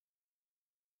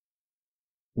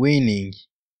 winning,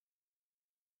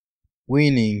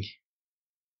 winning,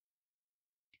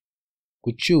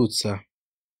 gucyutsa,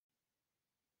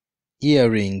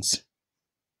 earrings,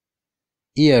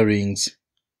 earrings,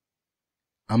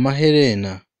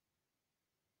 amaherena,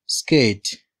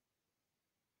 skate,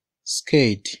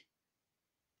 skate,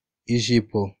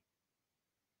 ijipo,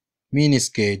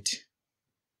 miniskate,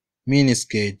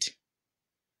 miniskate,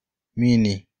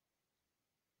 mini,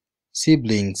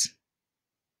 siblings,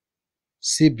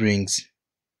 siblings,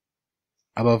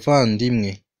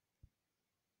 abavandimwe,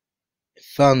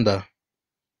 thunder,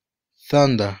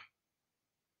 thunder,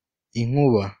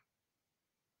 inkuba,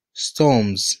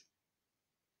 storms,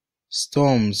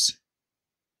 storms,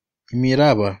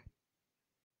 imiraba,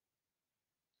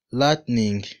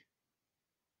 lightning,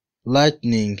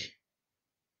 lightning,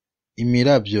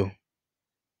 imirabyo,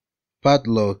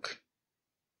 padlock,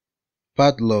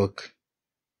 padlock,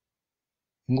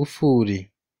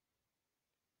 ingufuri,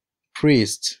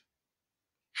 priest,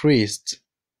 priest,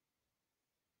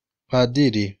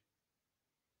 padiri,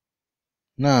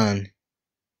 nun,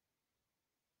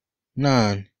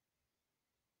 nun,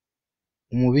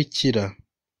 umubikira,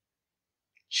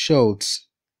 shorts,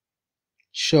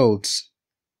 shorts,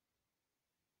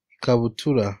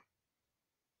 ikabutura,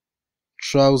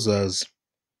 trousers,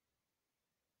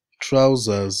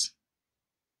 trousers,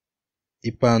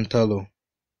 ipantalo,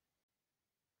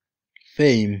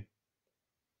 fame,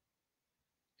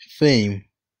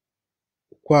 fame,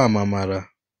 kwamamara,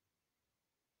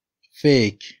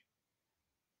 fake,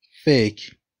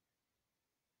 fake,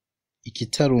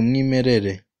 ikitari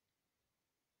umwimerere,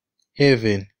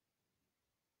 heaven,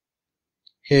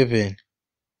 heaven,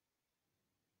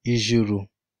 ijuru,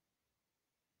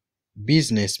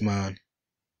 businessman,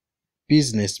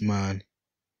 businessman,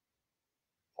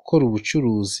 ukora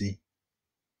ubucuruzi,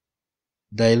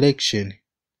 direction,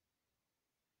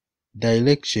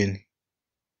 direction,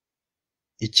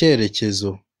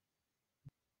 icyerekezo,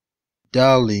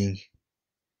 darling,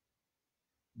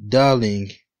 darling,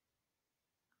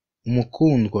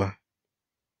 umukundwa,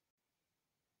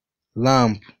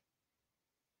 lamp,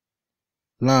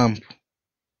 lamp,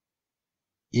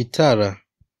 itara,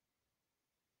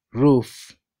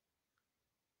 roof,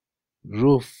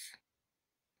 roof,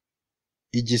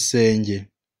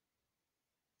 igisenge,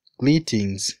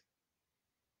 greetings,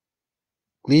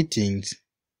 greetings,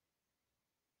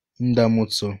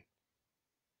 indamutso,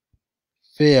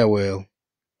 farewell,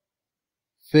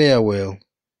 farewell,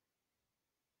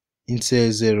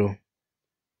 insezero,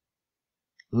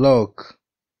 lock,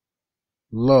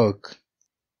 lock,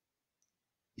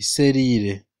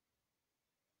 iserire,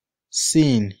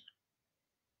 sin,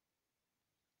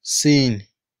 sin,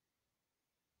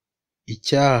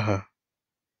 icyaha,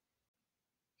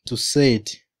 to set,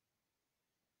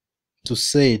 to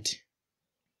set,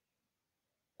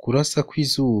 kurasa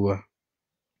kw'izuba,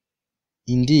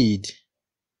 indeed,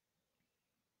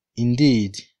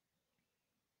 indeed,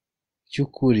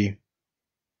 cy'ukuri,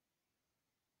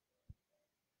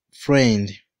 friend,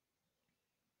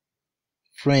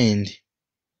 friend,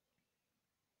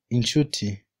 inshuti,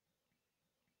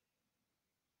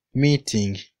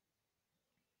 meeting,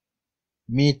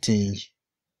 meeting,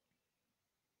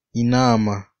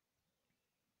 inama,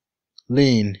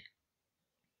 lean,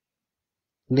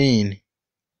 lean,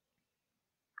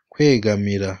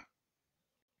 kwegamira,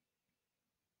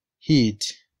 hit,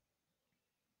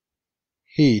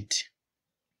 hit,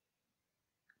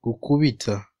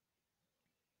 gukubita,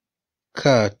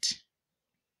 cut,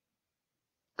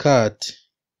 cut,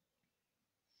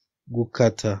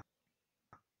 gukata,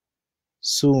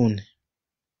 soon,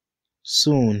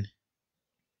 soon,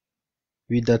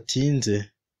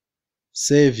 bidatinze,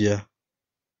 savior,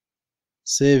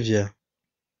 savior,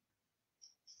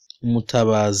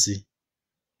 umutabazi,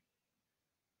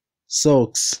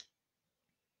 socks,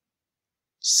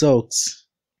 socks,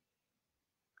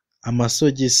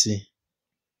 amasogisi,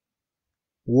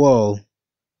 wall,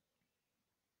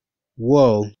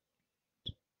 wall,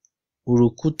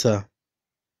 urukuta,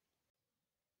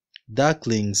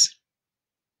 ducklings,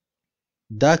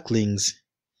 ducklings,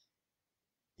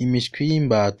 imishwi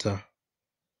y'imbata,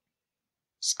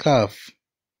 scarf,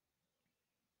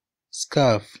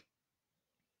 scarf,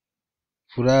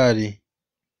 furari,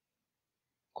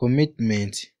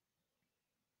 commitment,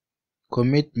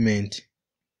 commitment,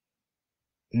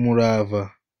 umurava,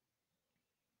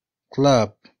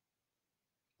 clap,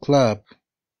 clap,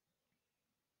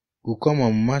 gukoma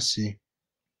mu mashyi,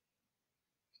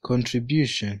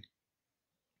 contribution,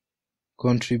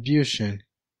 contribution,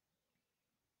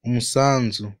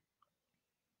 umusanzu,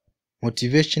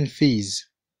 motivation fees,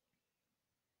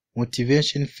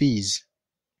 motivation fees,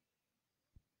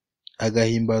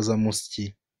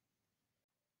 agahimbazamusyi,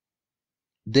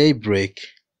 daybreak,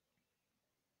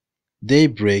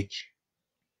 daybreak,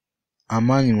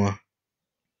 amanywa,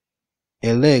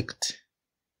 elect,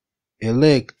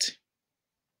 elect,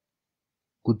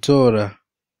 gutora,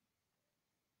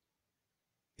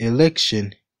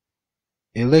 election,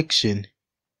 election,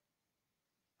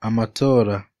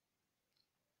 amatora,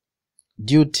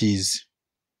 duties,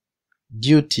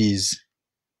 duties,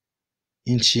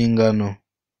 inshingano,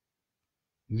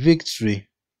 victory,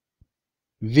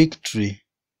 victory,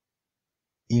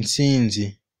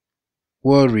 intsinzi,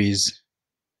 worries,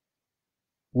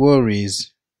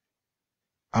 worries,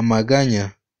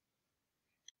 amaganya,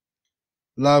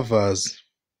 lovers,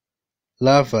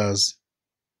 lovers,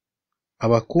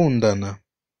 abakundana,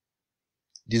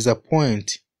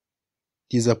 disappoint,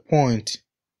 disappoint,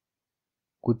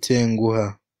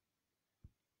 gutenguha,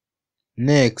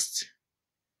 next,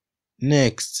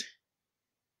 next,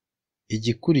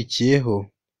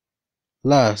 igikurikiyeho,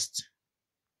 last,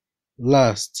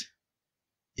 last,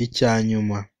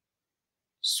 icyanyuma,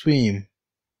 swim,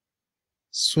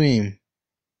 swim,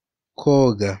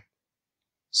 koga,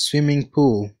 swimming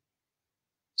pool,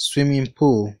 swimming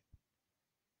pool,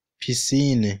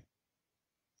 piscine,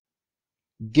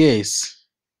 guess,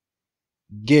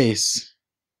 guess,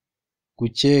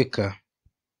 gukeka,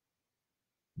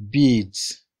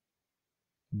 beads,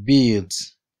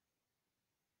 beads,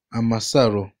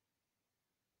 amasaro,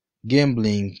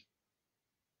 gambling,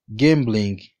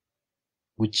 gambling,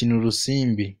 gukina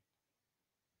urusimbi,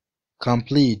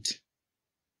 complete,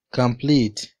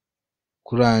 complete,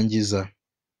 kurangiza,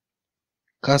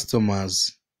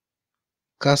 customers,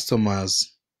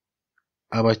 customers,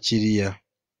 abakiriya,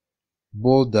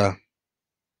 border,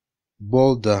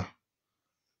 border,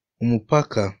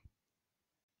 umupaka,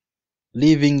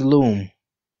 living room,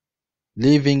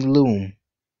 living room,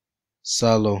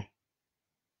 salo,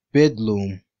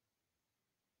 bedroom,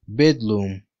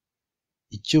 bedroom,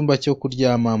 icyumba cyo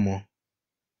kuryamamo,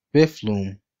 bathroom,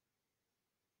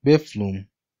 bathroom,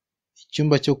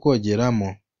 icyumba cyo kogeramo,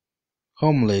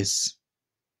 homeless,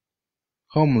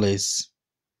 homeless,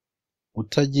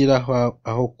 utagira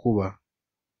aho kuba,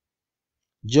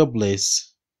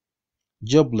 jobless,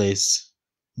 jobless,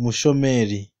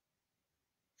 umushomeri,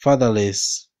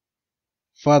 fatherless,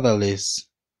 fatherless,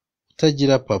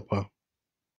 utagira papa,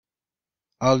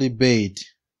 early bird,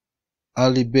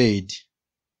 early bird,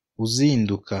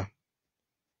 uzinduka,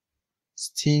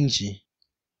 stingy,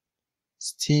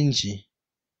 stingy,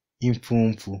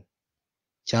 imfumfu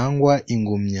cyangwa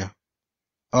ingumya,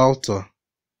 altar,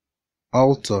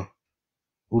 altar,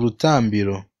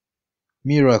 urutambiro,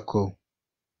 miracle,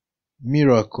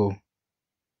 miracle,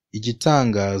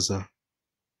 igitangaza,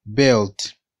 belt,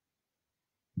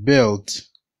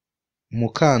 belt,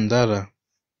 mukandara.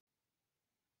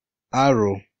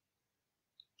 Arrow,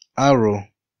 arrow,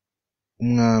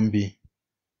 umwambi.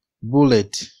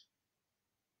 Bullet,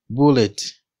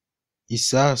 bullet,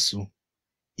 isasu.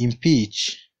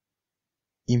 Impeach,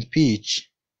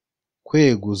 impeach,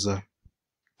 kweguza.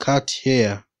 Cut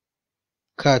hair,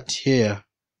 cut hair,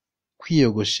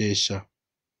 kwiyogoshesha.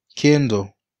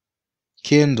 Candle,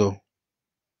 candle,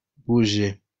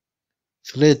 buje.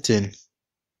 Threaten,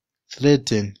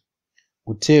 threaten,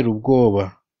 gutera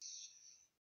ubwoba.